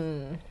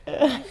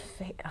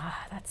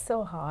 That's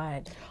so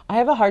hard. I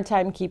have a hard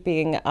time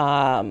keeping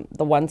the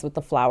ones with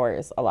the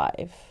flowers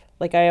alive.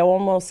 Like I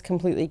almost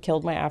completely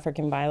killed my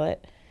African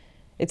violet.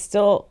 It's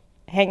still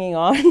hanging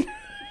on.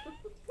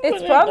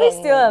 It's probably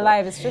still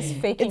alive. It's just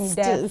faking It's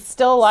death.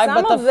 still alive,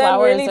 Some but of the them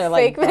flowers really are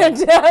fake like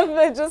their death.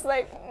 They're just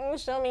like,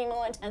 show me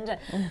more attention.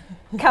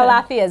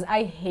 Calatheas,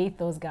 I hate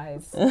those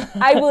guys.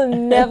 I will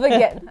never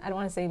get. I don't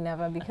want to say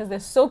never because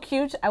they're so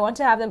cute. I want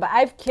to have them, but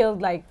I've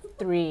killed like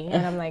 3,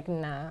 and I'm like,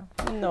 nah,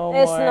 no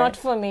it's more. not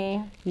for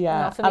me. Yeah,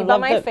 Not for I me. But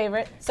love my the-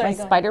 favorite. My Sorry, go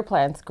ahead. spider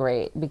plant's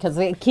great because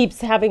it keeps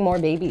having more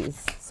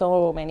babies.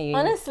 So many.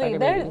 Honestly, spider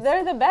they're babies.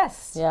 they're the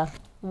best. Yeah.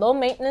 Low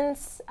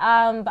maintenance.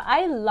 But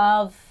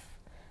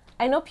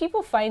I know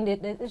people find it.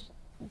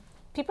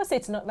 People say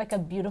it's not like a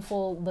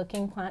beautiful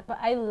looking plant, but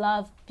I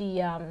love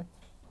the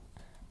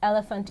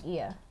elephant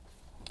ear.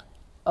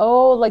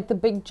 Oh, like the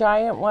big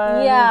giant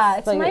one. Yeah,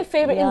 it's my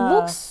favorite. It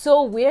looks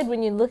so weird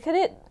when you look at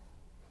it,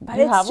 but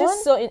You it's have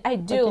just one? so. I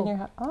do. in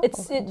your oh,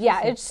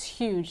 It's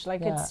huge.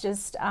 Like Yeah. it's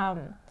just.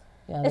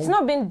 Yeah, It's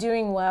not been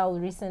doing well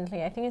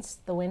recently. I think it's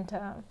the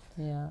winter,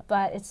 Yeah.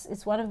 but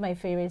it's one of my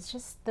favorites.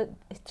 Just that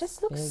it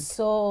just looks big.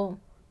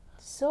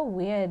 so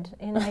weird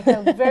in like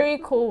a very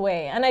cool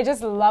way, and I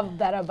just love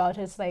that about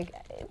it. It's like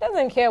it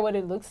doesn't care what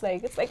it looks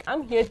like. It's like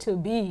I'm here to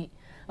be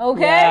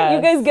Okay,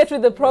 you guys get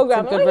with the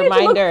program. good Am I going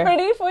to reminder. look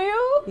pretty for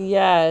you?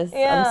 Yes,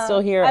 Yeah, I'm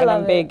still here I and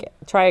love I'm big.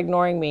 Try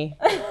ignoring me.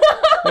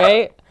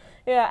 Right?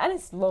 Yeah, and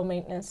it's low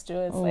maintenance too.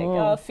 It's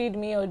like, feed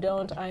me or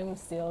don't, I'm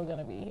still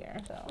gonna be here.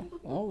 So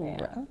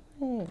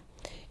Right.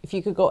 If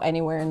you could go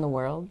anywhere in the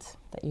world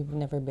that you've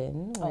never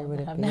been, where would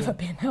it I've be? never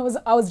been.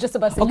 I was just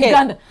about to say Okay.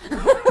 Uganda.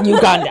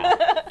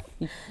 Uganda.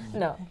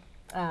 No,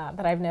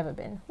 but I've never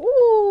been.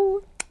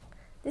 Ooh,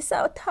 this is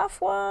a tough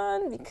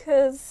one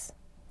because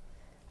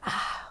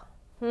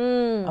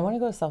I want to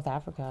go to South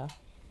Africa.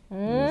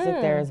 Music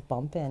there is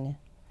bumping.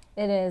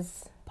 it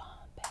is.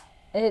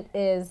 It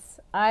is.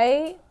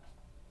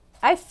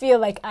 I feel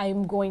like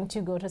I'm going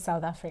to go to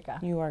South Africa.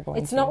 You are going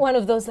It's to. not one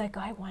of those like,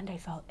 I wonder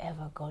if I'll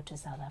ever go to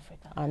South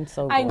Africa. I'm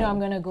so I know going. I'm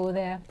gonna go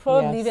there,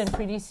 probably Yes. even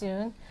pretty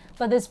soon.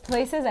 But there's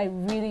places I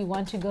really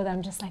want to go that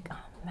I'm just like,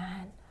 oh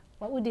man,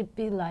 what would it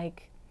be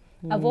like?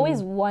 I've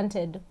always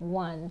wanted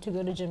to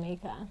go to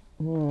Jamaica.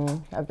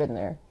 I've been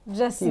there.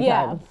 Just Few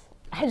yeah, times.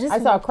 I I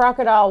saw a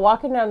crocodile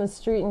walking down the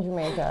street in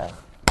Jamaica.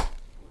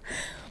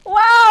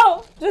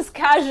 wow, just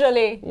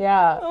casually.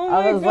 Yeah. Oh my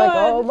I was like,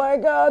 God. oh my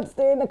God,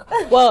 stay in the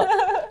car. Well,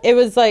 it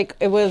was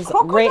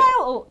Crocodile?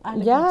 Oh,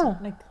 Yeah.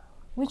 Like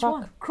which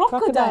one?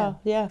 Crocodile.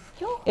 Yeah.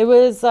 Yo. It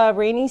was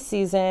rainy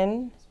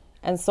season,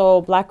 and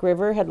so Black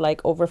River had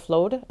like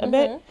overflowed a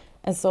bit,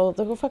 and so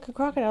the fucking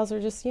crocodiles were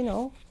just,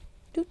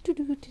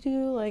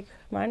 like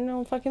minding their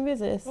own fucking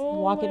business,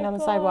 walking my down the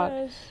sidewalk,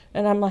 gosh.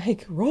 and I'm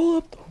like, roll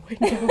up the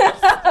window.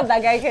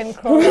 That guy can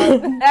crawl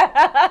out.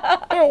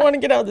 I don't want to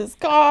get out of this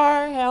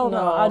car. Hell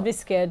no. No, I'd be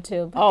scared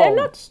too. But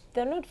Oh.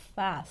 they're not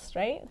fast,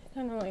 right?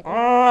 They're kind of like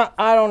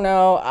I don't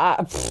know.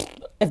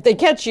 If they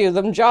catch you,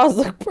 them jaws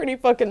look pretty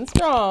fucking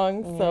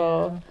strong.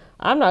 So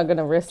I'm not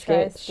gonna risk try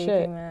it. speaking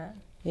Shit. that.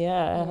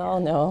 Yeah, hell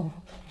no.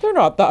 They're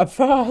not that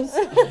fast.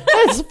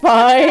 That's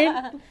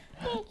fine.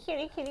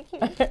 Cutie, cutie,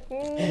 cutie.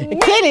 A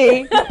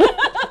kitty,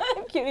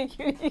 Cutie,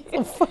 cutie.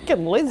 a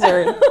fucking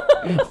lizard,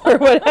 or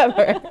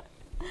whatever.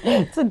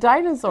 It's a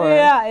dinosaur.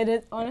 Yeah, it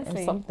is,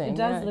 honestly. something, It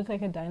does yeah. look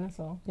like a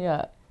dinosaur.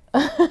 Yeah.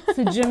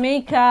 So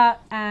Jamaica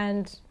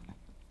and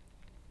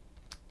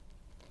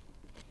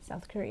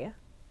South Korea.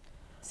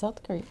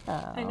 South Korea.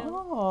 I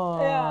know.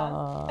 Oh.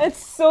 Yeah.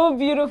 It's so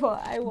beautiful.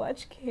 I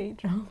watch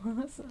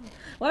K-dramas.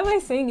 Why am I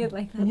saying it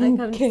like that? Like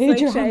I'm just like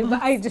shy,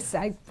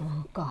 K-dramas. but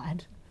oh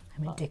God,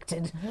 I'm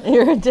addicted.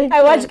 You're addicted.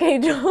 I watch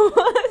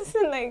K-dramas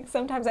and like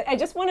sometimes I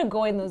just want to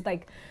go in those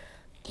like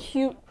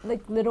cute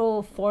like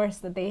little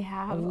forests that they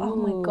have. Oh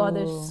my God,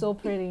 they're so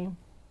pretty.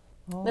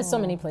 There's so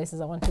many places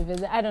I want to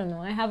visit. I don't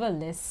know. I have a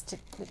list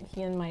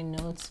here in my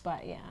notes,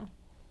 but yeah,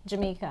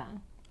 Jamaica.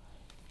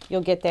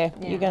 You'll get there.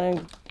 Yeah. You're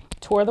gonna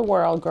tour the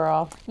world,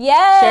 girl.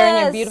 Yes.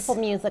 Sharing your beautiful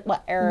music with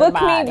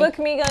everybody. Book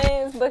me,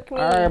 guys. Book me.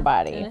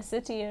 Everybody. In a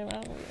city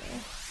around me.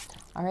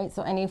 All right.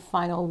 So, any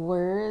final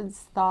words,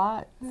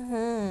 thoughts?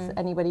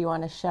 Anybody you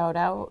want to shout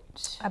out?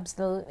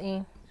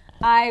 Absolutely.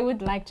 I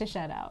would like to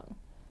shout out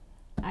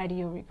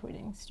Audio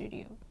Recording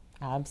Studio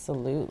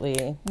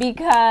Absolutely.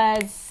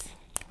 because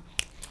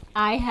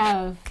I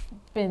have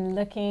been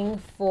looking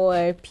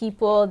for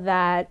people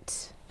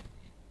that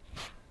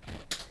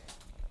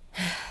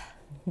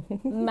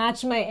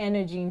match my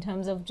energy in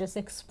terms of just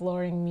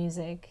exploring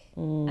music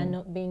and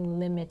not being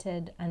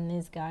limited. And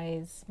these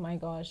guys, my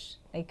gosh,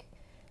 like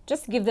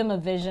just give them a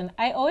vision.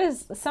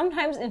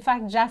 Sometimes, in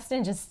fact,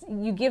 Justin,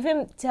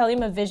 tell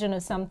him a vision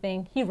of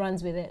something, he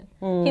runs with it.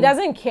 He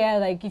doesn't care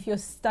like if you're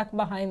stuck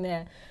behind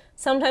there.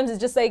 Sometimes it's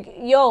just like,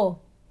 yo,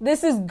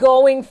 this is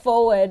going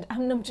forward.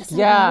 I'm just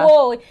Yeah. like,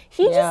 whoa.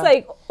 He Yeah. just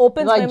like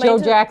opens my Like mind Joe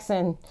to-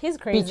 Jackson. He's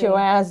crazy. Beat your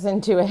ass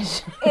into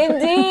it.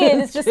 Indeed.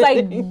 It's just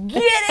like,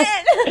 get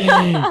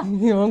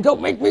it.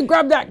 Don't make me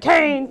grab that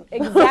cane.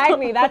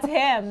 Exactly. That's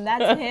him.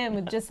 That's him.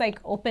 With just like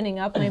opening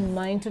up my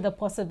mind to the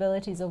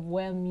possibilities of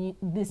where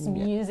this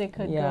music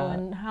could go Yeah.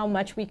 and how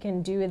much we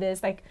can do with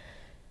this. Like,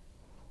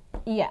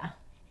 yeah.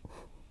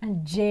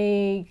 And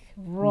Jake,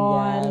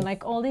 Ron, Yes.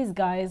 like all these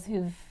guys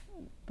who've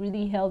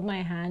really held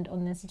my hand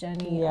on this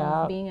journey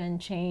Yeah. of being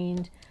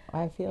unchained.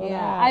 I feel Yeah,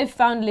 that. I've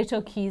found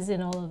little keys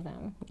in all of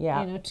them.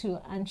 Yeah. You know,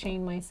 to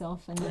unchain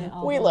myself and my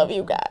album. We love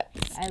you guys.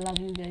 I love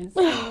you guys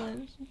so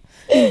much.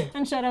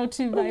 And shout out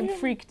to Vibe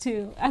Freak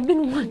too. I've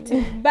been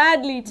wanting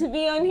badly to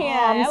be on here.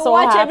 I'm I so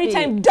watch every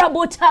happy. time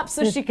double tap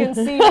so she can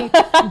see me.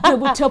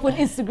 Double tap on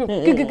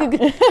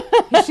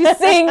Instagram. She's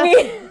seeing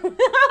me.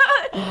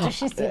 Does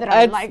she see that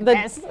I It's like the-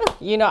 this?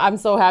 You know, I'm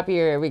so happy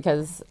here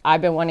because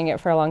I've been wanting it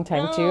for a long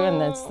time too,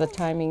 and the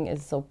timing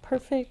is so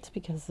perfect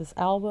because this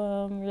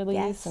album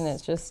release, and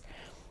it's just,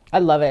 I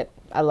love it.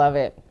 I love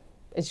it.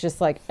 It's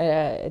just like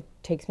it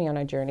takes me on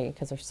a journey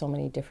because there's so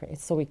many different.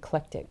 It's so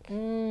eclectic.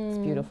 It's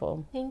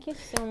beautiful. Thank you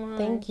so much.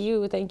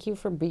 Thank you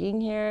for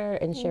being here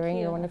and sharing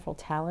your you. wonderful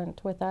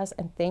talent with us,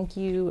 and thank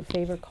you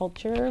Favor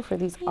Culture for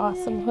these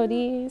awesome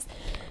hoodies.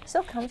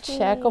 So comfy.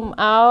 Check them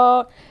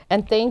out.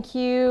 And thank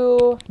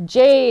you,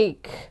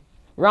 Jake,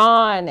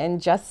 Ron,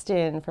 and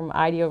Justin from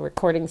Audio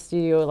Recording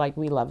Studio. Like,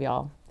 we love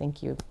y'all.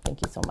 Thank you.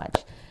 Thank you so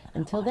much.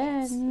 Until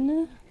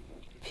then,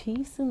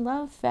 peace and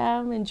love,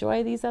 fam.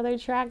 Enjoy these other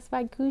tracks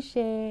by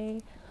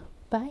Couché.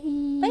 Bye.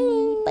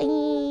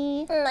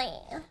 Bye.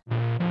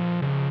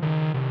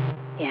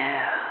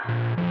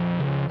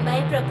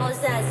 By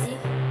proposazi,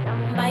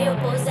 by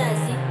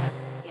opposazi,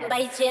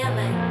 by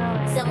chairman.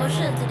 The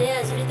motion today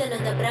as written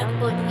on the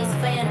blackboard is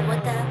fire and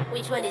water.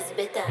 Which one is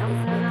better?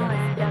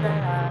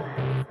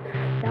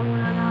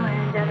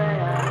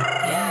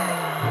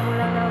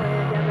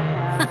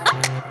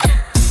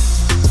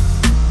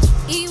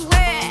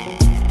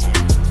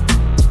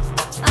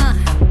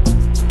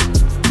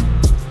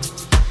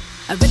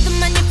 I read the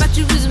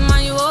manufacturer's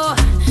manual.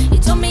 He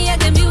told me I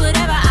can be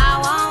whatever I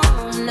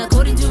want,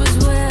 according to his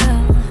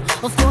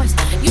will. Of course,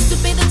 used to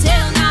be the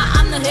tail, now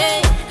I'm the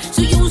head.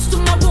 So used to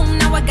my room,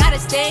 now I got a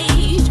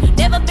stage.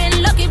 Never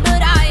been lucky,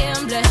 but I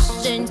am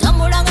blessed. And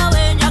Tamulanga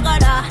when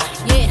Jagala,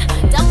 yeah.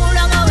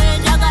 Tamulanga when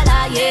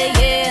Jagala, yeah,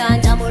 yeah.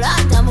 And Tamula,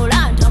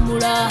 Tamula,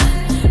 Tamula.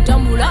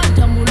 Tamula,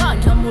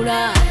 Tamula,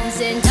 Tamula.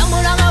 Saying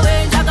Tamulanga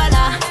when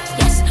Jagala,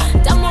 yes.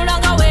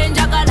 Tamulanga when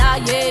Jagala,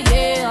 yeah,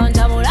 yeah. And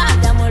Tamula,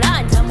 Tamula,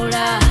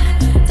 Tamula.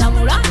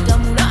 Tamula,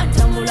 Tamula,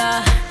 Tamula.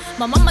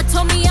 My mama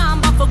told me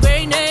I'm out for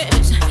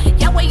greatness.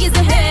 Yahweh is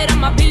the head of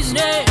my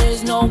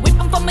business. No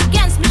weapon from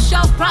against me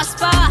shall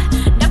prosper.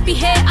 Nappy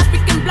hair,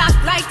 African black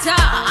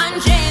lighter.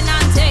 Anjane,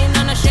 Antane,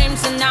 unashamed,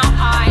 so now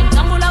I'm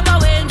Tamulanga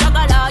when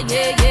Jagala,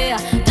 yeah, yeah.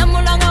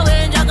 Tamulanga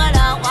when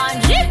Jagala,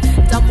 Wanji.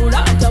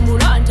 Tamula,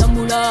 Tamula,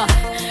 Tamula.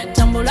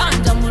 Tamula,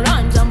 Tamula,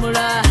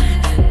 Tamula.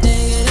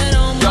 Take it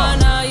on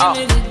mana, you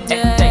made it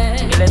there.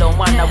 Take it on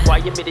mana, why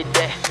you made it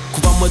there?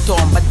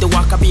 Kuvamoton, but the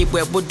waka be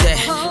where would there?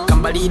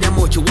 Kambali the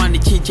mochi one the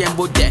chichen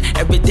would there.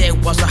 Every day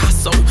was a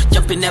hustle,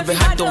 jumping every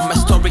hurdle. My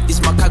story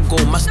is my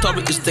cargo, my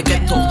story is the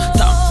ghetto.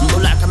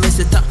 Mbola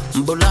kameseta,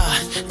 mbola,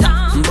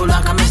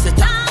 mbola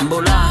kameseta,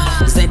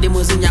 mbola. Send the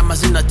muzinya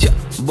mazina tia,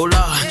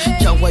 mbola.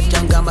 Chawa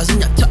janga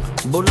mazina tia,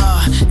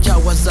 mbola.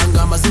 Chawa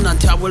zanga mazina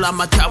tawula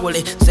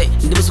matawule. Say,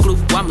 the school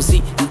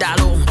wamsi,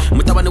 ndalo.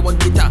 Mutabane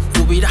wakita,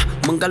 kubira,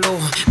 mungalo.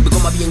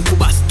 Bikoma bien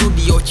kuba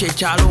studio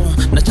chechalo.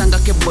 Nachanga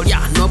kebolia,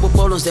 nobo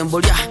bolo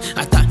zembolia.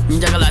 Ata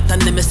njagala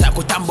tande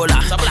mesako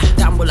tambola.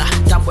 Tambola,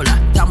 tambola,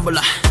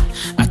 tambola.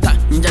 Ata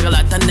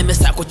njagala tande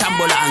mesako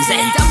tambola. Nze.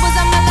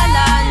 Tambuza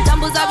malala,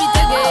 tambuza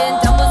bitege,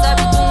 tambuza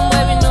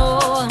bitumbe bino.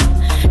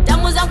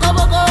 Tambuza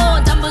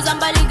koboko, tambuza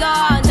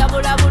mbaliga,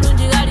 tambula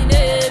bulungi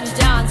galine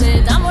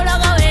bijanze. Tambula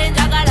gawe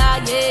njagala,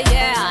 yeah,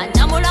 yeah.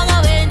 Tambula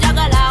gawe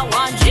njagala,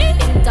 wanji.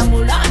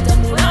 Tambula,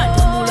 tambula,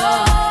 tambula.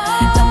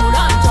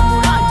 Tambula,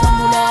 tambula,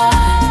 tambula.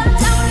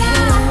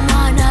 Tambula,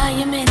 mana,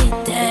 you made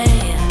it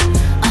there.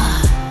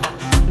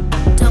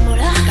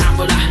 Tambula,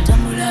 Tambula,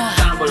 tambula,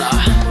 tambula,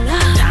 tambula,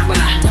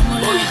 tambula.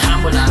 tambula. Boy,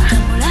 tambula.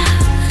 Tambula,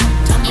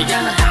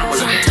 Chigana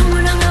tambula.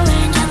 tambulanga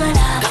when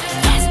jagala,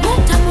 yes.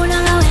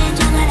 Tambulanga when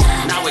jagala,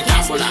 Now we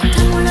tambula.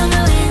 tambulanga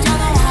when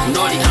jagala,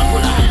 Noli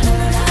tambula.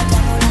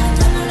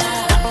 Tambula.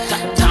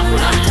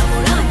 tambula,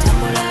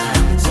 tambula.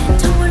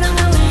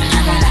 Tambulanga when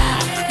jagala,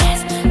 yes.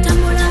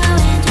 Tambulanga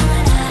when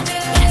jagala,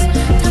 yes.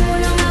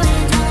 Tambulanga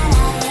when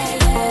jagala,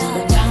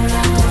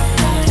 tambula,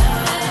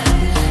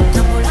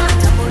 tambula,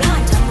 tambula,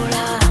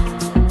 tambula.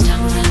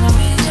 Tambulanga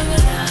when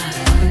jagala,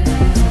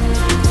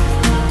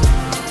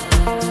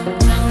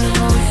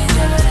 tambulanga when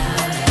jagala.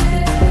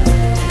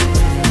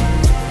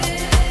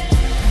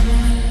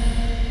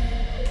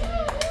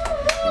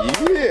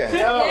 Yeah.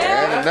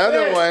 And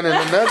another one, and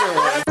another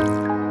one.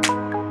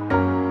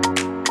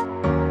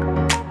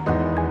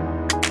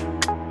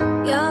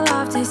 Your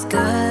love tastes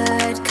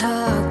good,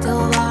 cooked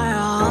over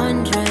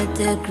 100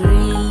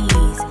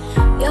 degrees.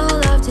 Your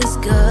love tastes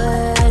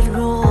good,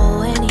 raw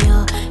when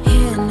you're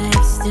here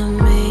next to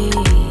me.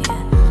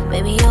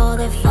 Baby, you're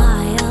the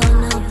fire,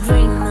 now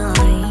bring the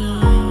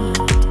heat.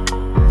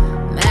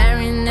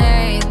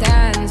 Marinate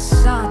and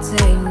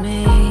saute me.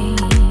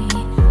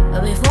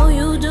 But before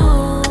you do,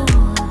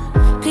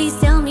 please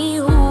tell me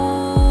who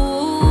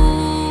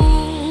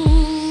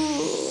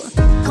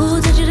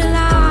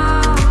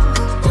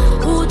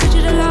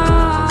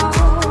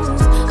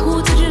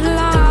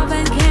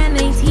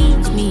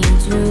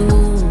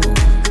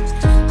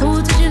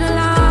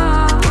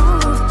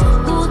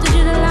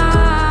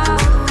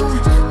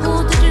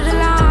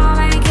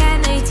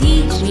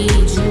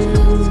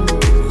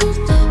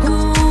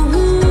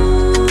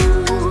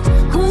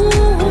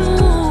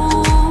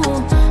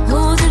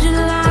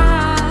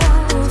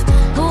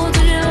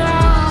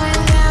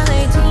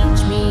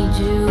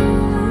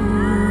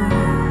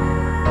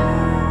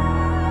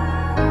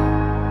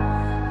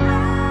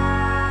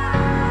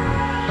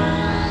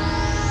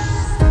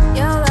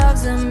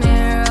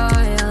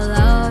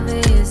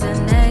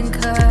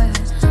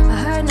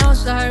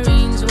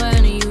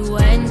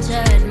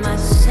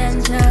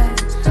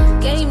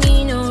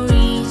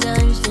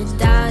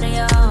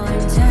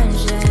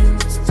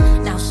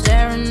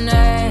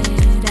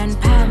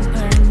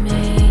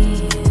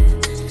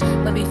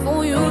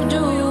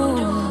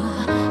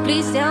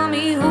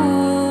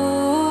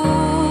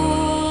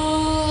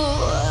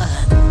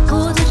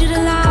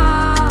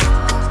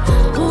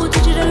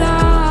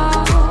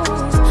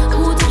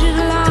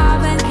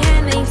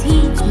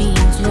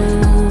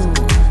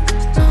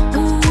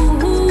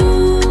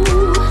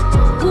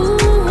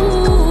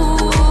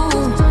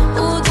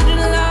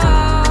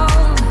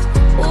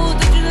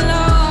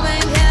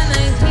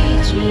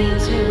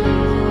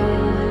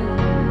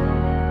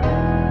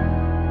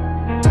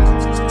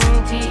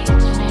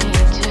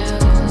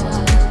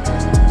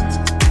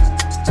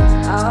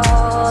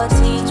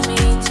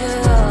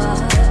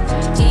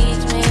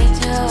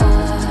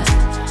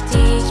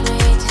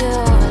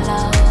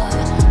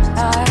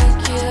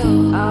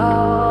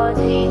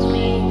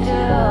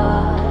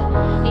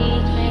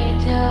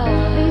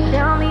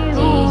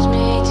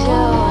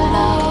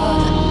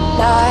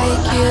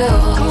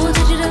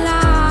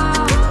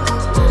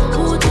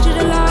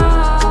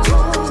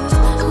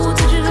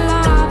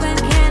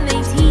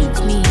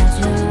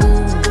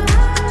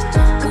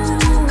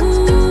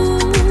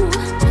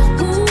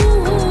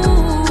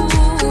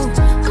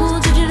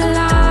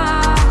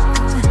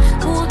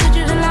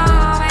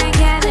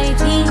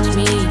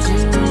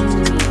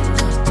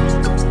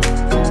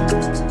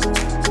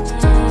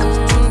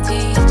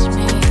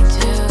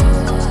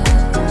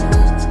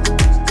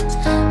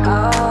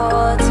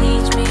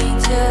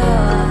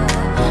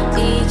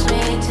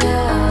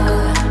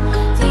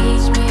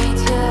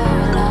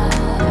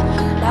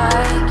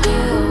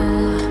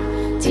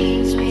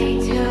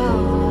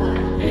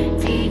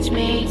teach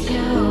me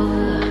to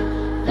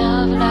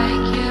love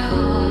like you,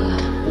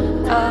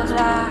 love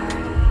like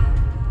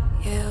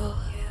you.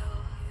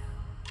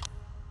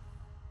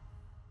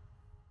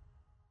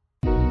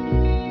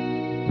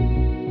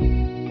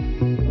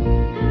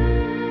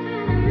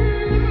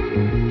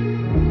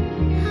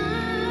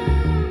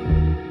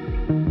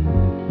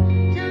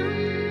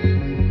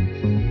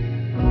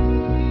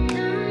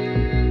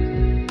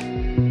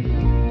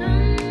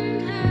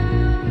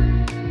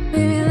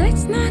 Baby,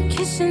 let's not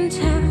kiss and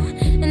tell.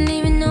 And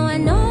even though I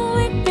know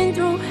we've been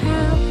through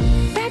hell,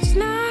 let's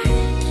not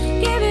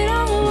give it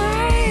all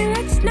away.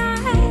 Let's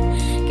not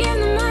give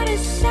them what to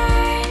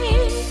say.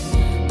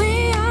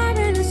 We are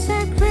in a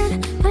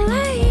separate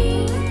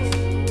place,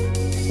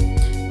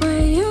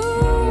 where you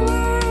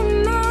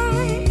and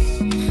I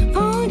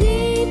fall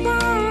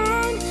deeper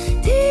and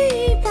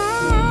deeper.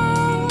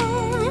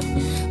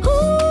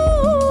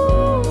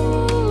 Ooh.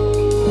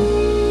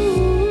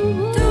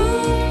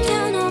 Don't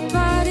tell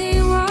nobody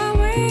what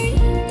we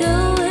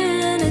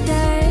doing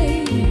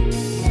today.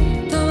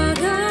 Though I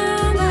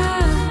gamba,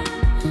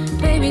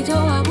 baby,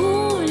 though I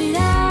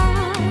bulira.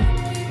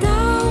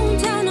 Don't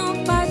tell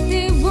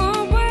nobody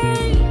what we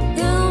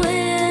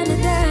doing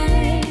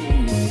today.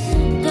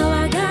 Though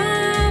I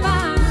gamba,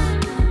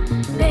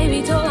 baby,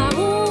 though I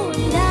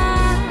bulira.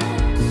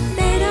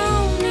 They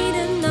don't need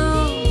to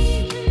know.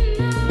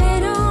 They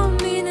don't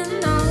need to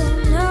know.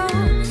 No,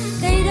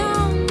 they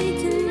don't need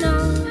to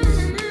know.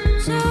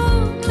 So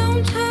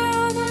don't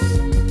tell them.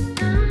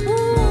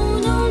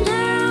 Ooh, don't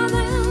tell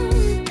them.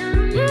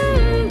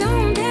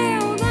 Don't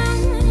tell them.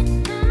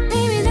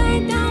 Baby, they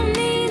don't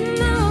need to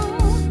know.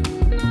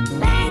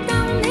 They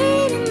don't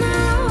need to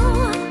know.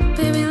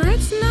 Baby,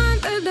 let's not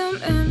let them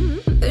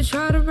in. They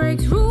try to break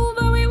through,